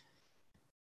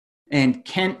 And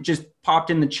Kent just popped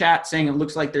in the chat saying it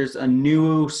looks like there's a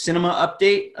new cinema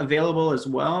update available as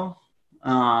well.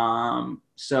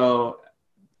 So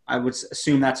I would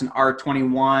assume that's an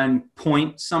R21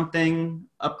 point something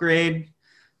upgrade.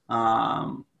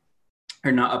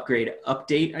 Or not upgrade,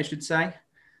 update, I should say.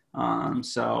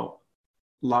 So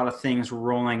a lot of things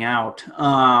rolling out.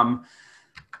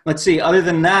 Let's see, other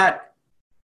than that,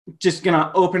 just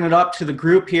gonna open it up to the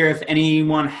group here. If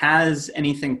anyone has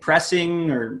anything pressing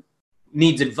or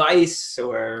needs advice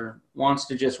or wants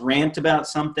to just rant about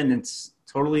something, it's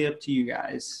totally up to you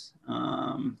guys.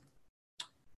 And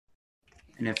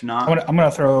if not, I'm gonna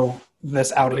throw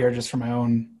this out here just for my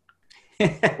own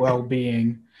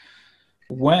well-being.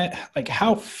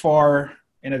 How far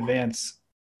in advance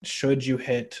should you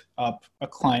hit up a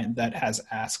client that has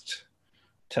asked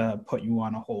to put you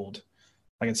on a hold?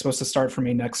 Like, it's supposed to start for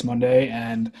me next Monday,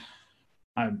 and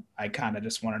I kind of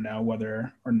just want to know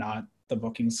whether or not the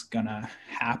booking's gonna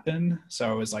happen.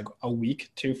 So it was like a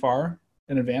week too far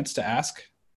in advance to ask.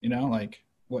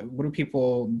 What do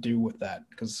people do with that?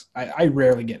 Because I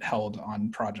rarely get held on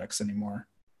projects anymore.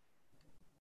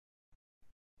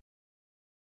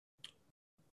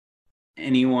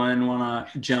 Anyone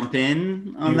want to jump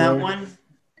in on that one?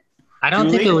 I don't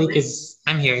think a week is,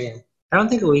 I'm here, yeah. I don't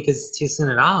think a week is too soon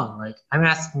at all. Like, I'm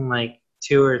asking like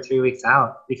 2 or 3 weeks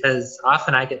out because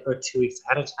often I get booked 2 weeks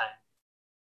ahead of time.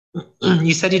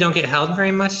 You said you don't get held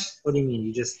very much? What do you mean?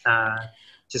 You just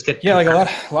get... Yeah, like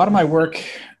a lot of my work,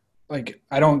 like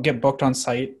I don't get booked on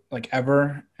site like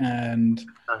ever. And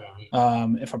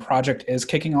if a project is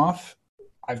kicking off,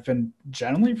 I've been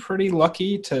generally pretty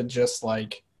lucky to just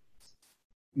like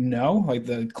know, like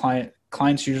the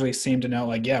clients usually seem to know,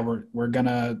 like, yeah, we're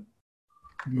gonna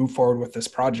move forward with this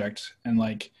project. And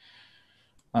like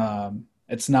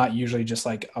it's not usually just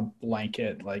like a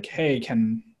blanket like, hey,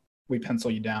 can we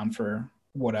pencil you down for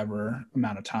whatever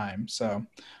amount of time? So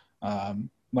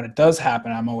when it does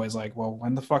happen, I'm always like, well,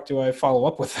 when the fuck do I follow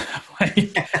up with that?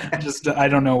 Like, I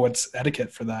don't know what's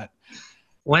etiquette for that.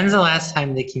 When's the last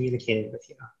time they communicated with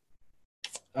you?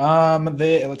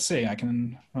 Let's see, I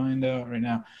can find out right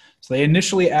now. So they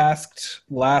initially asked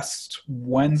last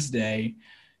Wednesday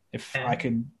if I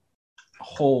could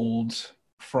hold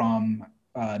from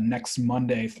next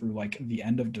Monday through like the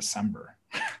end of December.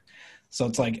 So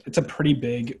it's like, it's a pretty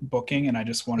big booking, and I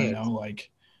just want to know, like,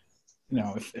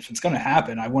 if it's going to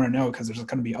happen, I want to know, because there's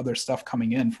going to be other stuff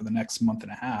coming in for the next month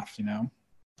and a half,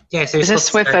 Yeah, so is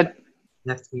this with a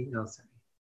next week? No, sorry.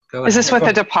 Go Is this ahead.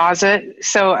 with a deposit?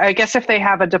 So I guess if they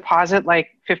have a deposit like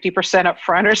 50% up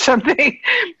front or something,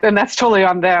 then that's totally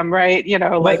on them, right? You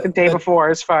know, like the day before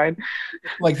is fine.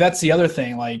 Like that's the other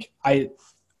thing. Like I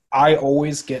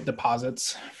always get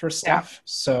deposits for stuff. Yeah.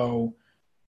 So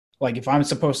like if I'm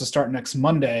supposed to start next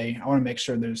Monday, I want to make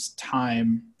sure there's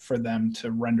time for them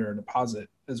to render a deposit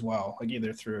as well, like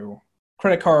either through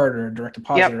credit card or direct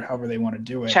deposit or however they want to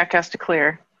do it. Check has to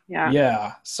clear. Yeah.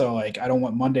 Yeah. So like I don't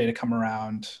want Monday to come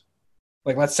around.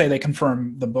 Like let's say they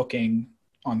confirm the booking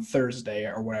on Thursday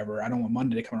or whatever. I don't want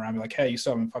Monday to come around and be like, hey, you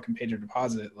still haven't fucking paid your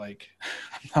deposit. Like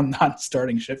I'm not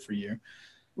starting shit for you.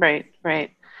 Right,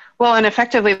 right. Well, and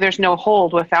effectively there's no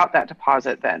hold without that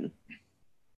deposit then.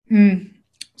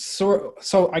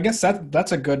 So I guess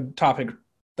that's a good topic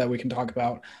that we can talk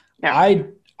about. Yeah.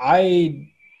 I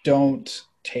don't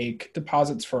take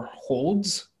deposits for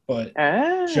holds, but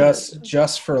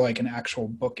just for like an actual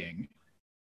booking.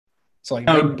 So like,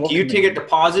 do you take a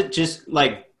deposit just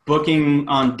like booking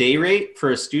on day rate for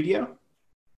a studio?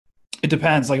 It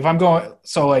depends. Like if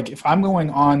I'm going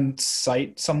on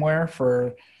site somewhere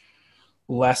for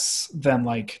less than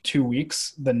like 2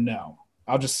 weeks, then no.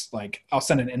 I'll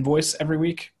send an invoice every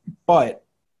week. But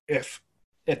if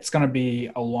it's going to be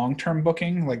a long-term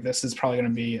booking, like this is probably going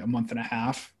to be a month and a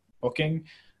half booking,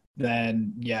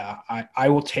 then yeah, I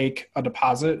will take a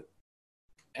deposit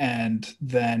and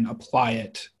then apply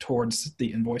it towards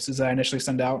the invoices that I initially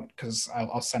send out, because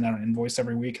I'll send out an invoice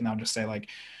every week and I'll just say like,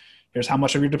 here's how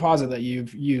much of your deposit that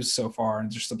you've used so far, and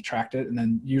just subtract it. And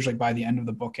then usually by the end of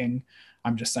the booking,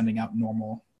 I'm just sending out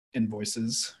normal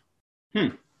invoices.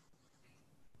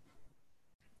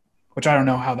 Which I don't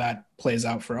know how that plays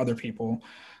out for other people.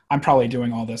 I'm probably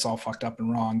doing all this all fucked up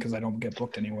and wrong because I don't get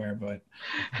booked anywhere, but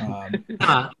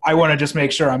I want to just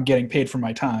make sure I'm getting paid for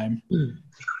my time.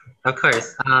 Of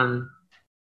course.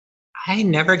 I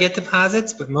never get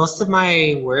deposits, but most of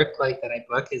my work like that I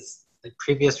book is like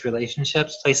previous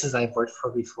relationships, places I've worked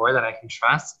for before that I can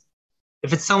trust.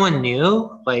 If it's someone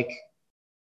new, like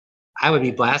I would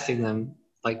be blasting them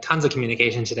like tons of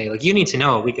communication today. Like you need to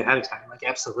know a week ahead of time. Like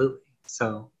absolutely.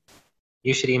 So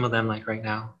you should email them like right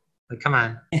now. Like come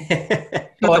on.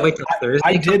 But wait till Thursday.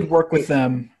 I did work with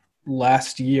them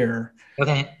last year.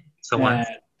 Okay. So what?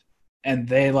 And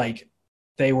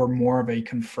they were more of a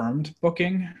confirmed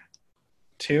booking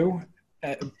too.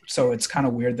 So it's kind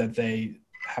of weird that they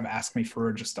have asked me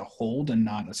for just a hold and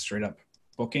not a straight up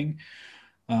booking.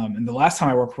 And the last time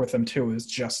I worked with them too was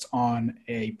just on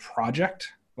a project.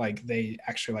 Like they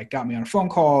actually like got me on a phone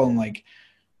call and like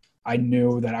I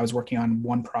knew that I was working on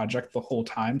one project the whole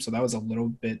time. So that was a little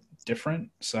bit different.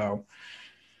 So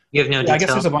you have no detail. I guess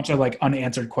there's a bunch of like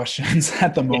unanswered questions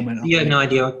at the moment. You have no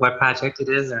idea what project it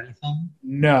is or anything?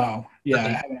 No.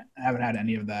 Yeah. Okay. I haven't had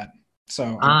any of that.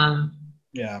 So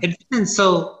yeah. It depends.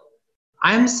 So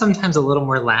I'm sometimes a little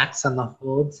more lax on the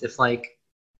holds if like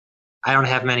I don't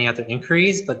have many other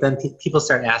inquiries, but then people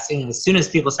start asking, and as soon as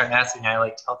people start asking, I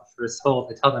like tell the first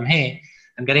hold, I tell them, hey,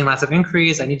 I'm getting lots of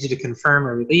inquiries. I need you to confirm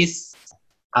a release.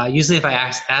 Usually if I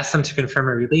ask them to confirm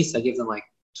a release, I give them like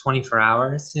 24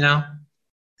 hours, you know,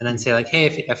 and then say like, hey,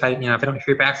 if I don't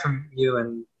hear back from you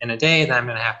in a day, then I'm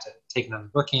going to have to take another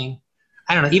booking.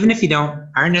 I don't know. Even if you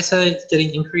aren't necessarily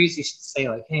getting inquiries, you should say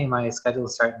like, hey, my schedule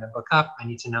is starting to book up. I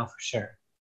need to know for sure.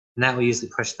 And that will usually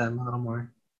push them a little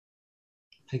more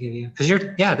to give you, because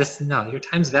your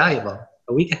time's valuable.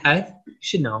 A week ahead, you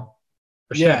should know.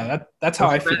 For sure. Yeah, that's how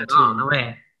I feel too. No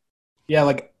way. Yeah,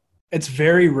 like it's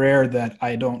very rare that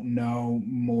I don't know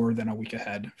more than a week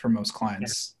ahead for most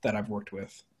clients that I've worked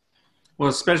with. Well,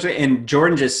 especially, and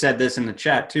Jordan just said this in the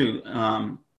chat too.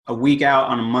 A week out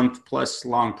on a month plus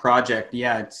long project,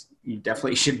 you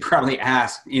definitely should probably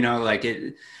ask. You know, like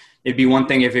it'd be one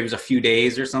thing if it was a few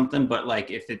days or something, but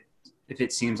like if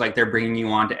it seems like they're bringing you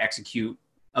on to execute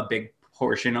a big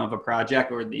portion of a project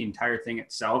or the entire thing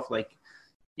itself, like,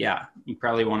 yeah, you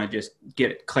probably want to just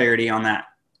get clarity on that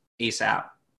ASAP.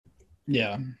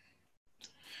 Yeah.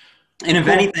 And if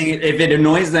anything, if it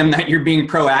annoys them that you're being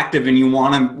proactive and you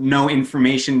want to know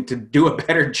information to do a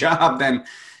better job, then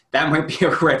that might be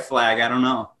a red flag. I don't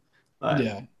know. But,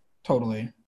 yeah,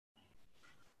 totally.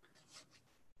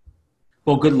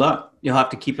 Well, good luck. You'll have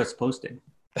to keep us posted.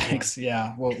 Thanks.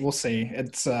 Yeah, we'll see.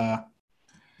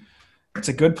 It's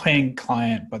a good paying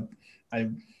client, but I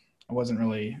wasn't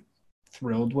really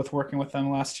thrilled with working with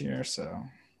them last year, so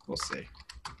we'll see.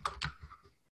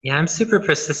 Yeah, I'm super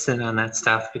persistent on that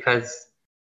stuff because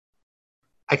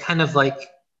I kind of like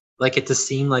it to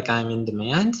seem like I'm in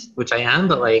demand, which I am,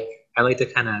 but like I like to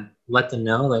kind of let them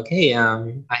know like, hey,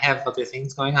 I have other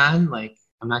things going on, like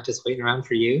I'm not just waiting around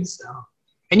for you. So,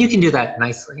 and you can do that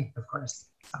nicely, of course.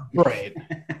 So. Right.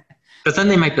 But then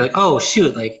they might be like, oh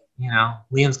shoot, like,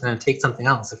 Liam's gonna take something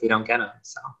else if we don't get him.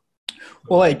 So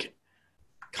Well, like,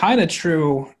 kind of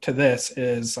true to this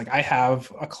is like I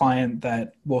have a client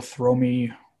that will throw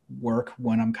me work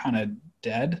when I'm kind of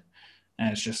dead,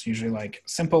 and it's just usually like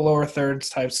simple lower thirds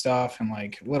type stuff and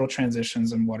like little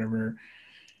transitions and whatever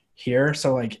here.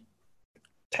 So like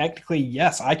technically,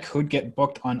 yes, I could get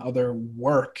booked on other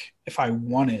work if I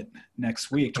wanted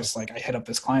next week. Just like I hit up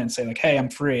this client and say like, hey, I'm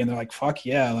free. And they're like, fuck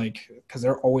yeah. Like, cause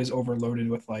they're always overloaded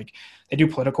with like, they do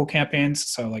political campaigns.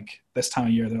 So like this time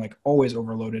of year, they're like always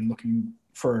overloaded and looking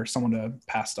for someone to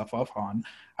pass stuff off on.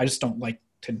 I just don't like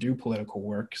to do political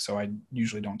work. So I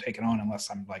usually don't take it on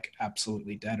unless I'm like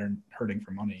absolutely dead or hurting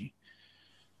for money.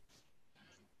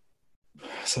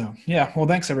 So yeah, well,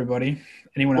 thanks everybody.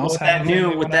 Anyone else have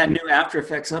with that new After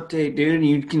Effects update, dude?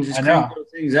 You can just crank those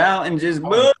things out and just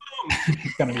boom.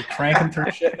 It's gonna be cranking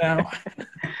through shit now.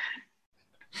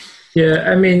 Yeah,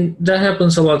 I mean that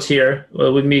happens a lot here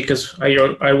with me because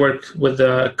I work with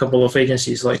a couple of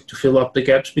agencies like to fill up the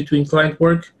gaps between client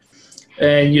work,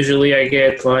 and usually I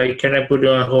get like, can I put it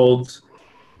on hold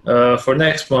for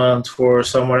next month for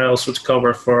someone else would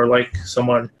cover for like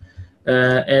someone.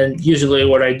 And usually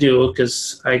what I do,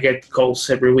 because I get calls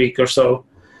every week or so,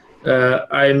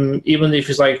 I'm even if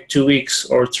it's like 2 weeks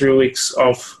or 3 weeks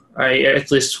off, I at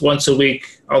least once a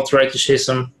week I'll try to chase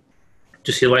them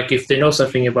to see like if they know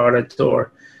something about it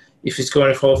or if it's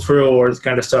going to fall through or that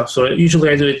kind of stuff. So usually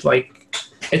I do it like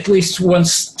at least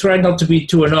once, try not to be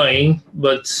too annoying,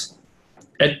 but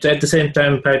at the same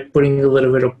time by putting a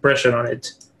little bit of pressure on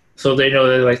it, so they know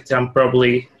that like I'm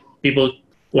probably people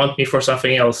want me for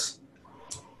something else.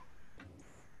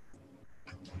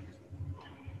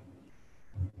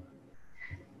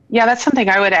 Yeah, that's something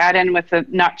I would add in with the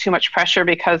not too much pressure,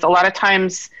 because a lot of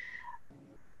times,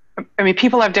 I mean,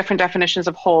 people have different definitions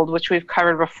of hold, which we've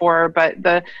covered before, but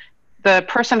the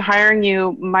person hiring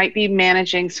you might be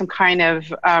managing some kind of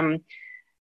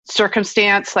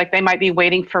circumstance, like they might be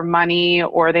waiting for money,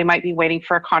 or they might be waiting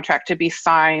for a contract to be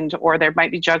signed, or they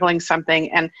might be juggling something,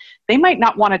 and they might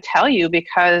not want to tell you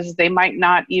because they might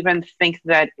not even think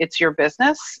that it's your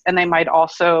business, and they might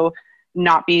also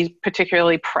not be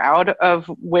particularly proud of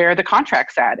where the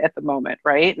contract's at the moment,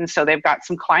 right? And so they've got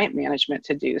some client management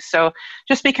to do. So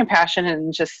just be compassionate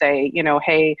and just say,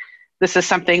 hey, this is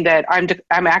something that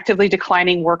I'm actively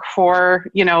declining work for,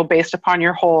 based upon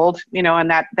your hold,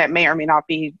 and that may or may not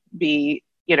be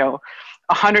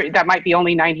 100, that might be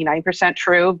only 99%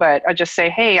 true, but I just say,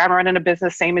 hey, I'm running a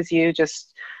business same as you,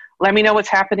 just let me know what's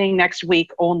happening next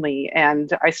week only, and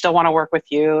I still want to work with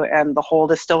you, and the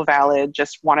hold is still valid,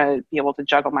 just want to be able to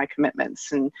juggle my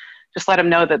commitments, and just let them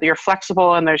know that you're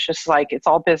flexible, and there's just like, it's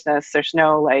all business, there's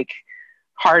no like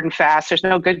hard and fast, there's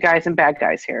no good guys and bad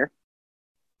guys here.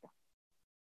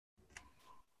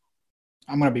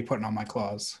 I'm going to be putting on my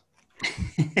claws.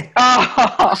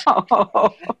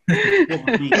 Oh.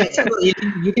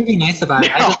 You can be nice about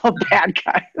it. No, bad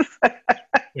guys.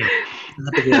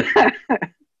 Yeah.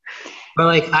 But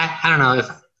like, I don't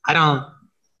know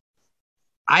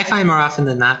I find more often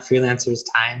than not freelancers'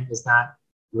 time is not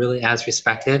really as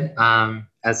respected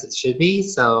as it should be.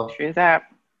 So true that.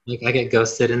 Like I get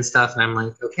ghosted and stuff, and I'm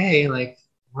like, okay, like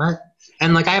what?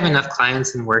 And like I have enough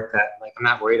clients and work that like I'm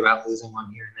not worried about losing one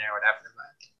here and there or whatever. But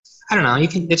I don't know.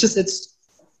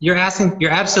 You're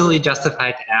absolutely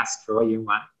justified to ask for what you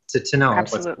want to know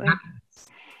what's going to happen.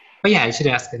 But yeah, you should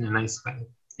ask in a nice way,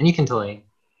 and you can totally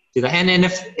do that.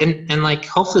 And like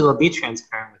hopefully they'll be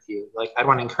transparent with you. Like I'd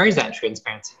want to encourage that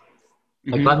transparency.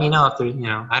 Like let me know if there's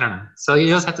I don't know. So you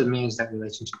just have to manage that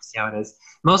relationship, see how it is.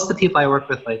 Most of the people I work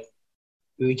with, like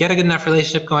we get a good enough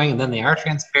relationship going, and then they are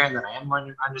transparent. Then I am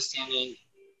more understanding.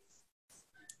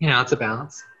 It's a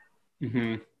balance.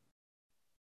 Mm-hmm.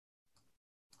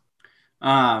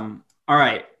 All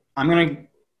right, I'm gonna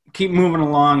keep moving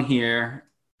along here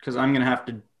because I'm gonna have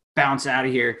to bounce out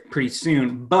of here pretty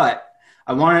soon. But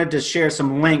I wanted to share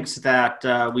some links that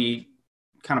we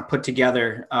kind of put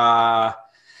together.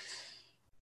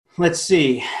 Let's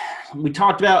see. We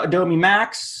talked about Adobe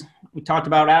Max. We talked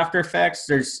about After Effects.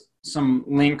 There's some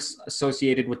links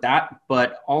associated with that.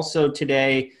 But also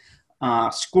today,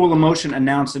 School of Motion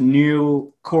announced a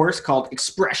new course called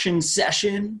Expression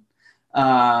Session,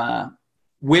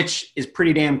 which is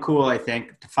pretty damn cool, I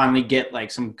think, to finally get like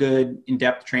some good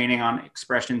in-depth training on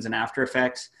expressions and After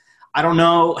Effects. I don't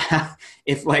know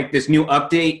if like this new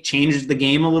update changes the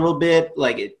game a little bit.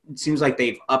 Like it seems like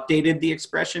they've updated the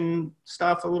expression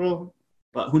stuff a little,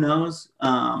 but who knows?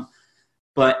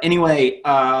 But anyway,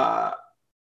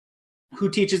 who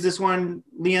teaches this one,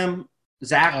 Liam?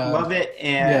 Zach Lovett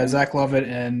and Zach Lovett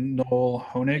and Noel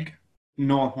Honig.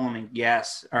 Noel Holman,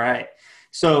 yes. All right.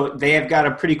 So they have got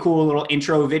a pretty cool little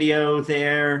intro video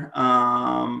there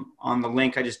on the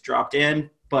link I just dropped in.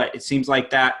 But it seems like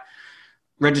that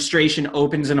registration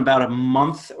opens in about a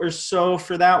month or so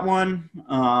for that one.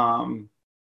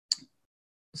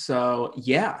 So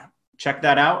yeah, check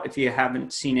that out if you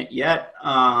haven't seen it yet.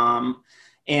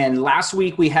 And last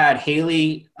week we had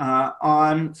Haley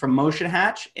on from Motion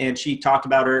Hatch, and she talked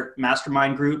about her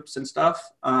mastermind groups and stuff.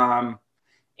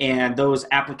 And those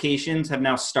applications have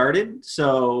now started.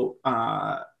 So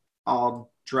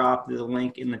I'll drop the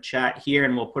link in the chat here,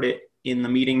 and we'll put it in the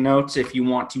meeting notes if you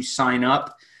want to sign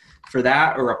up for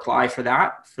that or apply for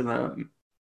that for the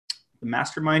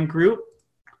mastermind group.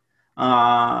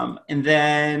 And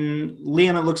then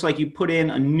Liam, it looks like you put in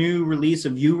a new release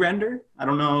of URender. I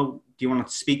don't know. Do you want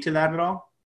to speak to that at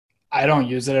all? I don't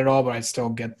use it at all, but I still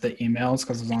get the emails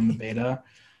because it's on the beta.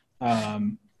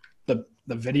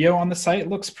 The video on the site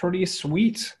looks pretty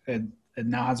sweet. It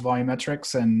now has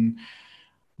volumetrics and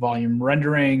volume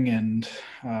rendering and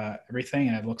everything,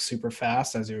 and it looks super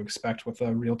fast as you expect with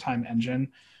a real-time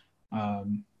engine.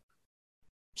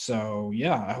 So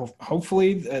yeah,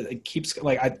 hopefully it keeps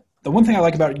the one thing I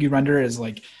like about URender is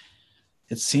like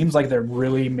it seems like they're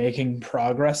really making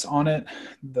progress on it.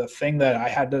 The thing that I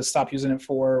had to stop using it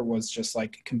for was just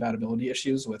like compatibility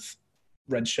issues with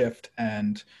Redshift,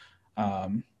 and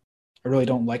I really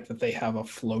don't like that they have a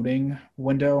floating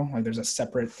window. Like there's a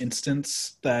separate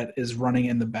instance that is running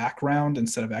in the background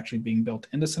instead of actually being built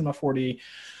into Cinema 4D.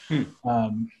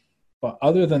 But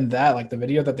other than that, like the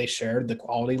video that they shared, the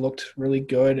quality looked really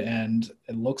good, and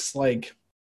it looks like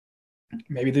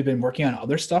maybe they've been working on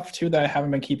other stuff too that I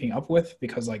haven't been keeping up with,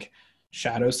 because like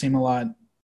shadows seem a lot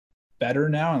better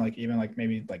now, and like even like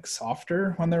maybe like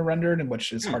softer when they're rendered, and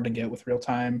which is hard to get with real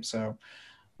time. So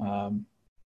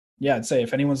yeah, I'd say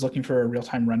if anyone's looking for a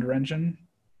real-time render engine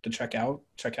to check out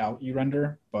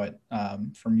URender. But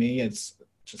for me, it's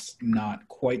just not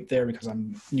quite there because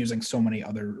I'm using so many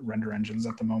other render engines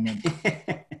at the moment.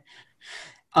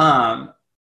 And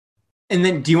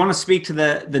then do you want to speak to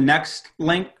the next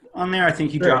link on there? I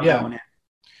think you dropped that one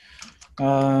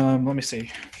in. Let me see.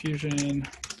 Fusion.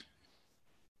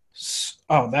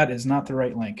 Oh, that is not the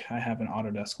right link. I have an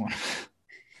Autodesk one.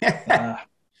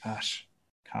 Gosh.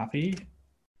 Copy.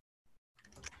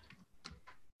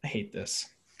 I hate this.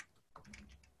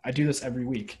 I do this every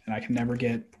week, and I can never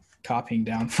get copying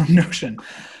down from Notion.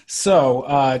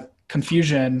 So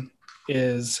Confusion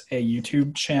is a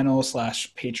YouTube channel /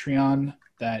 Patreon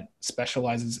that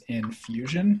specializes in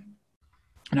Fusion.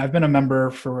 And I've been a member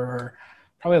for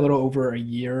probably a little over a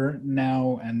year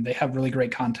now, and they have really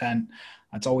great content.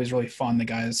 It's always really fun. The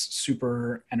guy's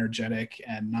super energetic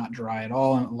and not dry at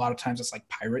all. And a lot of times it's like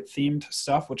pirate themed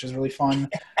stuff, which is really fun.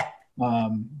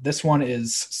 This one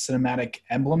is Cinematic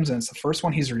Emblems, and it's the first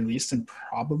one he's released in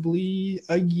probably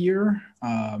a year.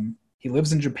 He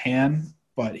lives in Japan,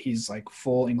 but he's like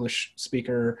full English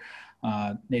speaker,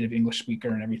 native English speaker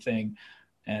and everything.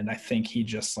 And I think he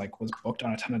just like was booked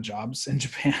on a ton of jobs in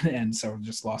Japan, and so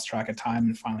just lost track of time,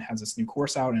 and finally has this new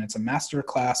course out, and it's a master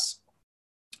class.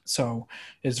 So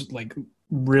it's like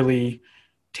really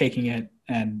taking it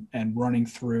and running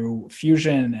through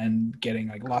Fusion and getting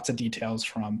like lots of details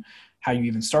from how you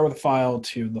even start with a file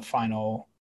to the final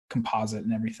composite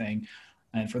and everything.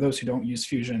 And for those who don't use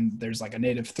Fusion, there's like a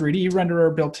native 3D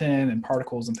renderer built in and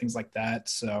particles and things like that.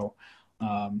 So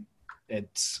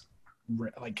it's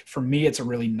like, for me, it's a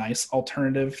really nice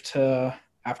alternative to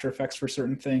After Effects for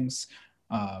certain things.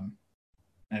 And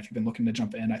if you've been looking to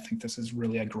jump in, I think this is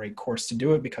really a great course to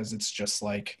do it, because it's just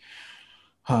like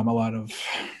a lot of,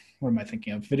 what am I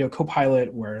thinking of? Video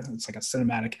Copilot, where it's like a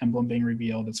cinematic emblem being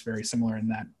revealed. It's very similar in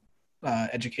that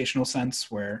educational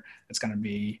sense, where it's going to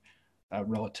be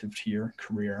relative to your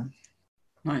career.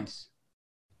 Nice.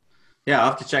 Yeah, I'll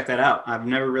have to check that out. I've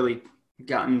never really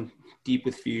gotten deep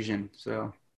with Fusion,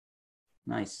 so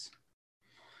nice.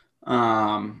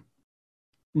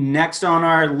 Next on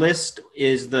our list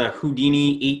is the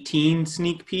Houdini 18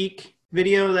 sneak peek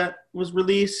video that was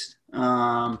released.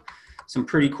 Some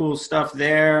pretty cool stuff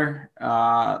there.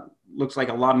 Looks like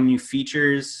a lot of new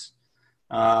features.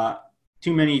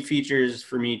 Too many features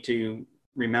for me to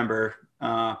remember,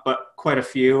 but quite a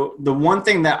few. The one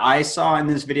thing that I saw in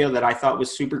this video that I thought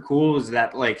was super cool is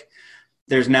that like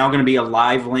there's now going to be a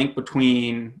live link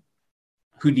between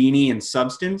Houdini and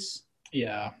Substance.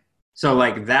 Yeah. So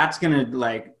like that's going to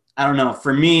like, I don't know.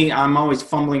 For me, I'm always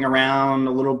fumbling around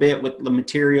a little bit with the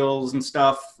materials and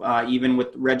stuff, even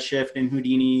with Redshift and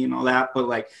Houdini and all that. But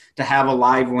like to have a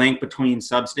live link between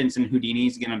Substance and Houdini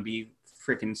is going to be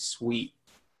freaking sweet.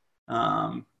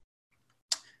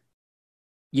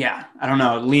 Yeah, I don't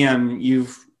know. Liam,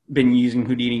 you've been using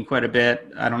Houdini quite a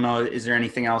bit. I don't know. Is there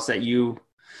anything else that you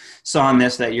saw in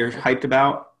this that you're hyped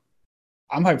about?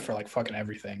 I'm hyped for like fucking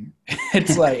everything.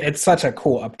 It's like it's such a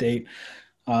cool update.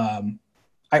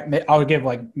 I'll give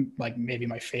like maybe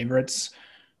my favorites.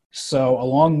 So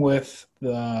along with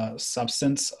the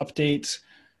Substance update,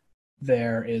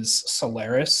 there is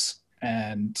Solaris,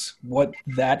 and what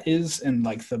that is in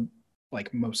like the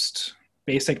most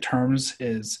basic terms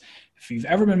is if you've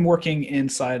ever been working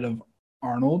inside of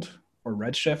Arnold or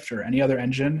Redshift or any other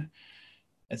engine,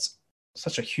 it's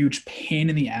such a huge pain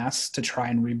in the ass to try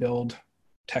and rebuild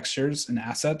textures and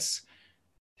assets,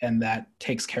 and that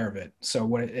takes care of it. So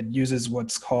what it uses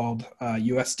what's called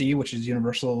USD, which is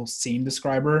Universal Scene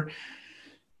Describer.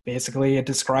 Basically, it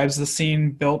describes the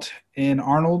scene built in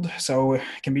Arnold, so it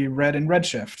can be read in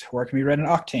Redshift, or it can be read in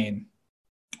Octane,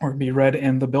 or it can be read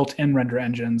in the built-in render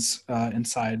engines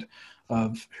inside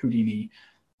of Houdini.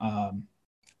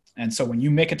 And so when you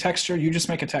make a texture, you just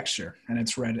make a texture, and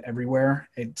it's read everywhere.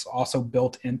 It's also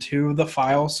built into the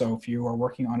file, so if you are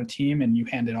working on a team and you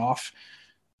hand it off,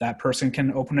 that person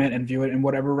can open it and view it in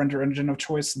whatever render engine of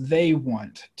choice they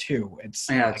want too. It's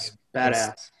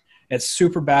badass. It's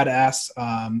super badass.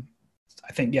 I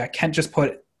think, Kent just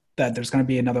put that there's going to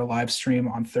be another live stream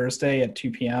on Thursday at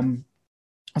 2 p.m.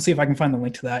 I'll see if I can find the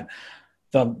link to that.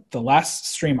 The last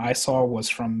stream I saw was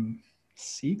from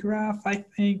Seagraph, I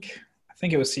think. I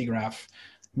think it was Seagraph.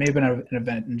 It may have been an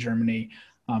event in Germany.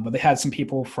 But they had some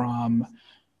people from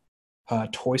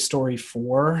Toy Story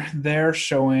 4 there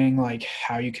showing like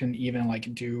how you can even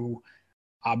like do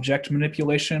object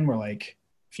manipulation, where like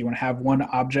if you want to have one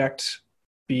object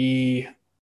be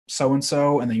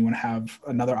so-and-so and then you want to have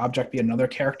another object be another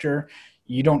character,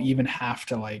 you don't even have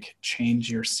to like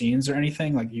change your scenes or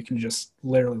anything. Like you can just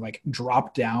literally like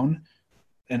drop down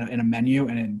in a menu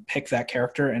and then pick that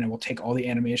character, and it will take all the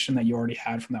animation that you already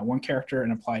had from that one character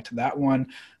and apply it to that one.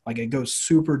 Like it goes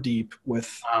super deep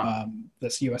with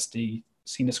this USD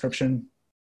scene description.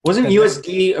 Wasn't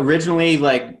USD originally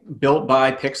like built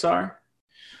by Pixar?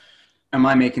 Am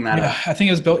I making that up? I think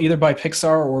it was built either by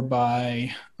Pixar or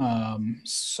by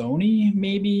Sony,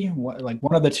 maybe. Like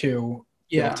one of the two.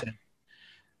 Yeah. Built in.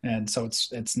 And so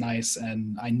it's nice.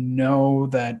 And I know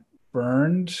that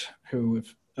Burned, who,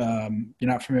 if you're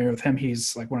not familiar with him,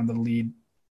 he's like one of the lead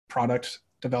product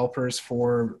developers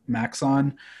for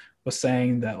Maxon, was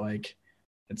saying that like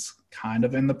it's kind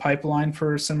of in the pipeline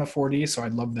for Cinema 4D. So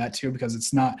I'd love that too, because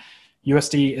it's not,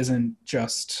 USD isn't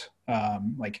just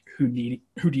like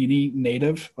Houdini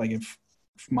native. Like if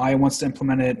Maya wants to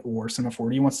implement it or Cinema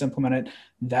 4D wants to implement it,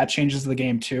 that changes the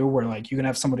game too, where like you can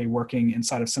have somebody working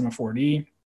inside of Cinema 4D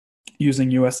using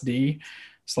USD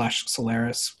 /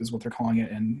 Solaris is what they're calling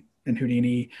it in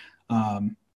Houdini,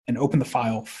 and open the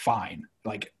file fine,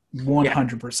 like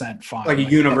 100% fine. Like a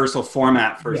universal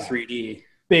format for 3D.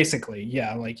 Basically,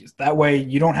 yeah. Like that way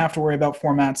you don't have to worry about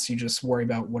formats. You just worry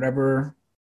about whatever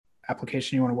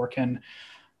application you want to work in,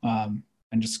 and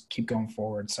just keep going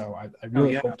forward. So I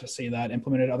really hope to see that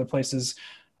implemented other places.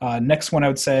 Next one I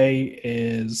would say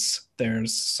is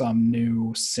there's some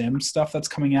new sim stuff that's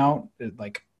coming out,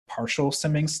 like partial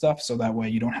simming stuff. So that way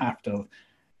you don't have to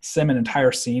sim an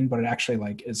entire scene, but it actually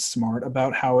like is smart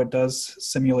about how it does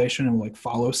simulation and will like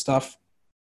follow stuff.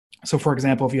 So for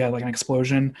example, if you had like an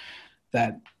explosion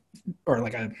that, or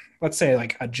like let's say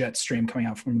like a jet stream coming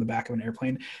out from the back of an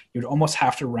airplane, you'd almost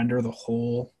have to render the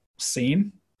whole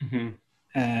scene. Mm-hmm.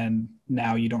 And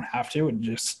now you don't have to. It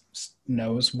just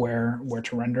knows where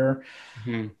to render.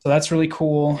 Mm-hmm. So that's really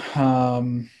cool.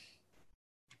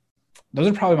 Those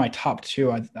are probably my top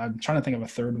two. I'm trying to think of a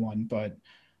third one, but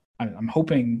I'm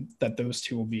hoping that those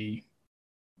two will be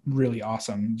really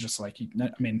awesome. Just like, I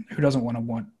mean, who doesn't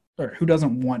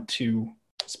want to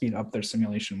speed up their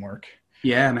simulation work?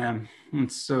 Yeah, man.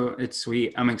 It's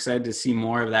sweet. I'm excited to see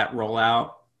more of that roll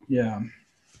out. Yeah.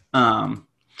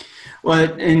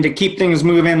 Well, and to keep things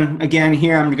moving again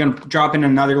here, I'm going to drop in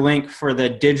another link for the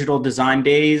Digital Design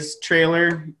Days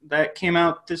trailer that came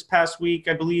out this past week,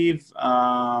 I believe.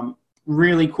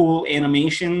 Really cool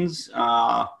animations,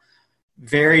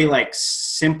 very like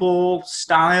simple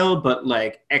style, but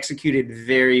like executed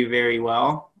very, very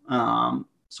well.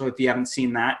 So if you haven't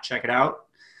seen that, check it out.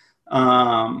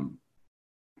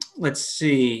 Let's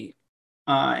see.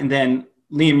 And then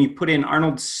Liam, you put in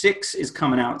Arnold 6 is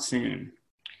coming out soon.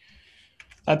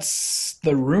 That's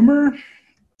the rumor.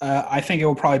 I think it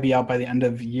will probably be out by the end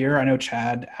of the year. I know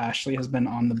Chad Ashley has been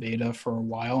on the beta for a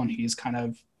while, and he's kind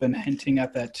of been hinting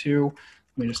at that too.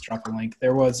 Let me just drop a link.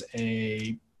 There was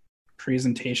a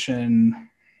presentation,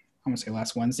 I'm going to say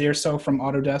last Wednesday or so, from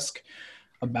Autodesk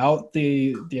about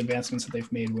the advancements that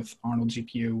they've made with Arnold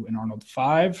GPU and Arnold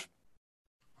 5.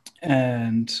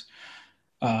 And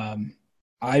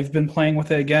I've been playing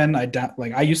with it again.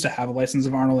 I used to have a license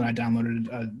of Arnold, and I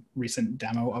downloaded a recent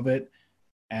demo of it,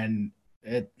 and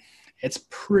it's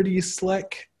pretty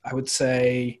slick. I would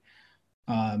say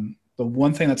the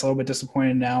one thing that's a little bit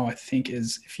disappointing now, I think,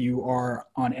 is if you are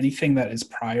on anything that is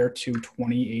prior to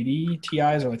 2080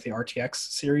 Ti's or like the RTX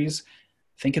series,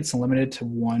 I think it's limited to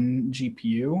one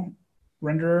GPU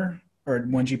renderer or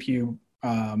one GPU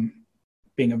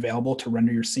being available to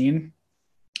render your scene.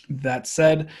 That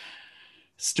said,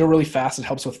 still really fast. It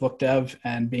helps with look dev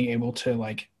and being able to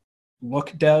like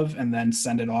look dev and then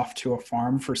send it off to a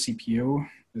farm for CPU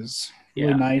is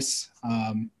really nice.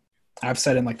 I've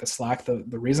said in like the Slack, the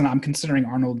reason I'm considering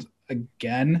Arnold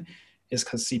again is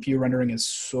because CPU rendering is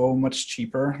so much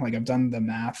cheaper. Like I've done the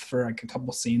math for like a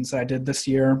couple scenes that I did this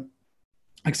year.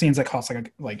 Like scenes that cost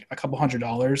like a couple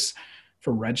 $100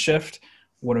 for Redshift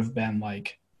would have been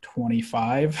like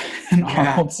 25 in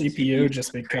Arnold CPU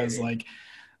just because like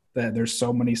there's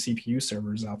so many CPU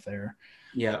servers out there.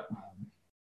 Yeah.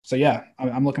 So yeah,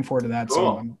 I'm looking forward to that.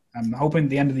 Cool. So I'm hoping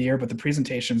the end of the year, but the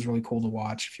presentation is really cool to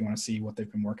watch if you want to see what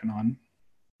they've been working on.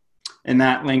 And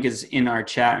that link is in our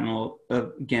chat and will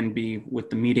again be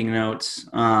with the meeting notes.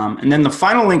 And then the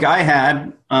final link I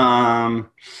had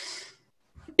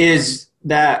is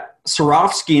that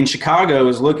Swarovski in Chicago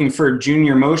is looking for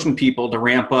junior motion people to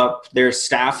ramp up their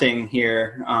staffing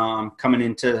here coming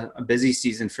into a busy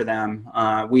season for them.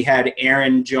 We had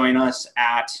Aaron join us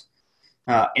at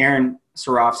Aaron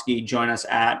Swarovski join us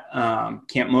at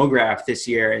Camp Mograph this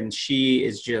year, and she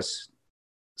is just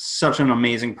such an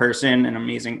amazing person, an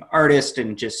amazing artist,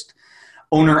 and just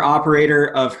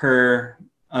owner-operator of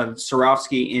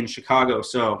Swarovski in Chicago.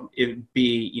 So it'd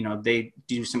be, they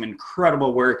do some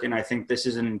incredible work, and I think this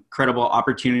is an incredible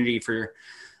opportunity for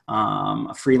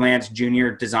a freelance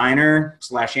junior designer /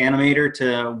 animator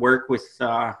to work with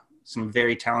some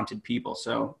very talented people.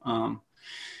 So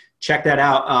check that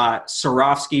out,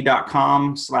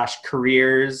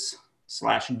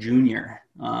 Swarovski.com/careers/junior.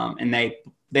 And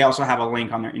they also have a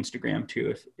link on their Instagram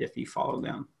too, if you follow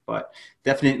them. But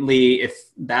definitely, if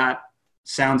that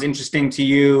sounds interesting to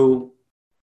you,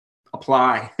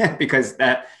 apply because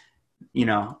that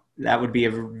would be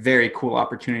a very cool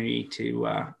opportunity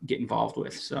to get involved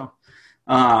with. So,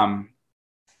 but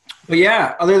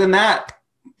yeah, other than that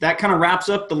kind of wraps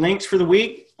up the links for the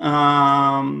week.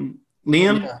 Liam?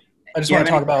 Yeah. I just want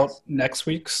to talk about next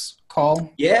week's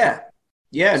call. Yeah.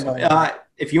 So,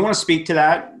 if you want to speak to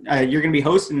that, you're going to be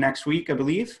hosting next week, I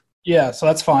believe. Yeah, so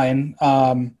that's fine.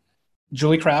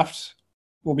 Julie Kraft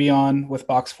will be on with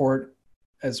Box Fort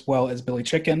as well as Billy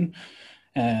Chicken.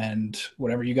 And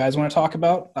whatever you guys want to talk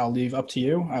about, I'll leave up to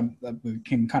you. We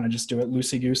can kind of just do it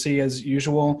loosey-goosey as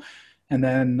usual. And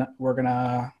then we're going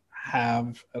to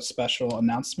have a special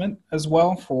announcement as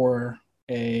well for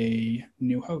a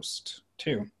new host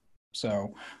too.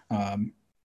 So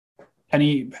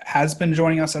Penny has been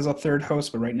joining us as a third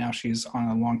host, but right now she's on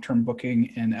a long-term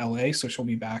booking in LA, so she'll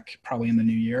be back probably in the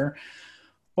new year.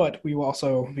 But we will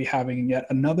also be having yet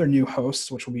another new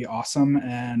host, which will be awesome,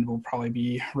 and we'll probably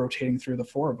be rotating through the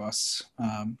four of us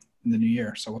in the new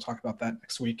year. So we'll talk about that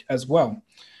next week as well.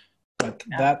 But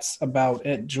that's about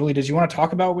it. Julie, did you want to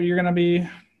talk about what you're going to be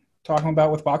talking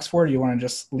about with Box Fort, or do you want to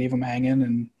just leave them hanging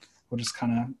and we'll just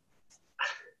kind of...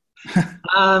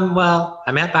 Well,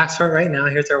 I'm at Box Fort right now.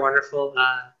 Here's our wonderful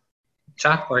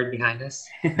chalkboard behind us.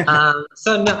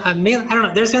 So no, I don't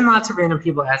know. There's been lots of random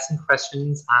people asking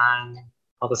questions on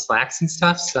all the Slacks and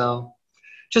stuff. So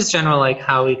just general, like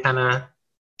how we kind of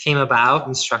came about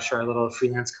and structure our little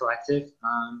freelance collective.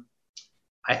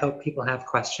 I hope people have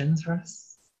questions for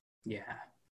us. Yeah.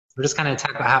 We're just kind of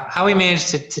talking about how we managed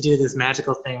to do this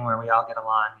magical thing where we all get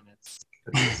along.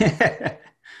 And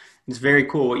it's very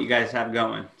cool what you guys have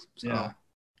going. So. Yeah.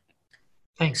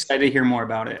 Thanks. Excited to hear more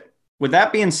about it. With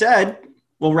that being said,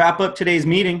 we'll wrap up today's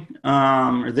meeting,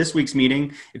 or this week's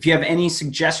meeting. If you have any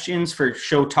suggestions for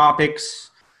show topics,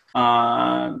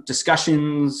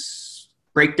 discussions,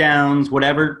 breakdowns,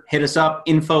 whatever, hit us up,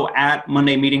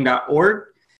 info@mondaymeeting.org.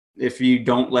 If you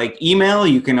don't like email,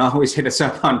 you can always hit us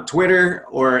up on Twitter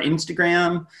or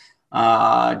Instagram.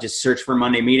 Just search for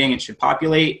Monday Meeting. It should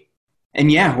populate. And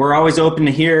yeah, we're always open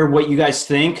to hear what you guys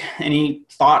think. Any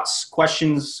thoughts,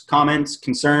 questions, comments,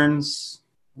 concerns,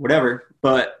 whatever.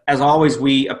 But as always,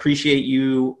 we appreciate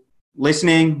you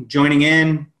listening, joining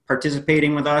in,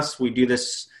 participating with us. We do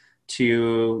this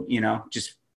to,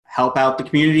 just help out the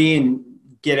community and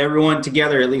get everyone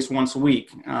together at least once a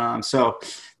week. So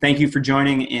thank you for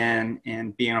joining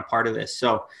and being a part of this.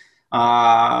 So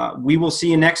We will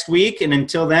see you next week. And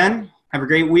until then, have a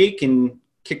great week and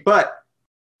kick butt.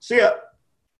 See ya.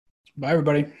 Bye,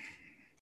 everybody.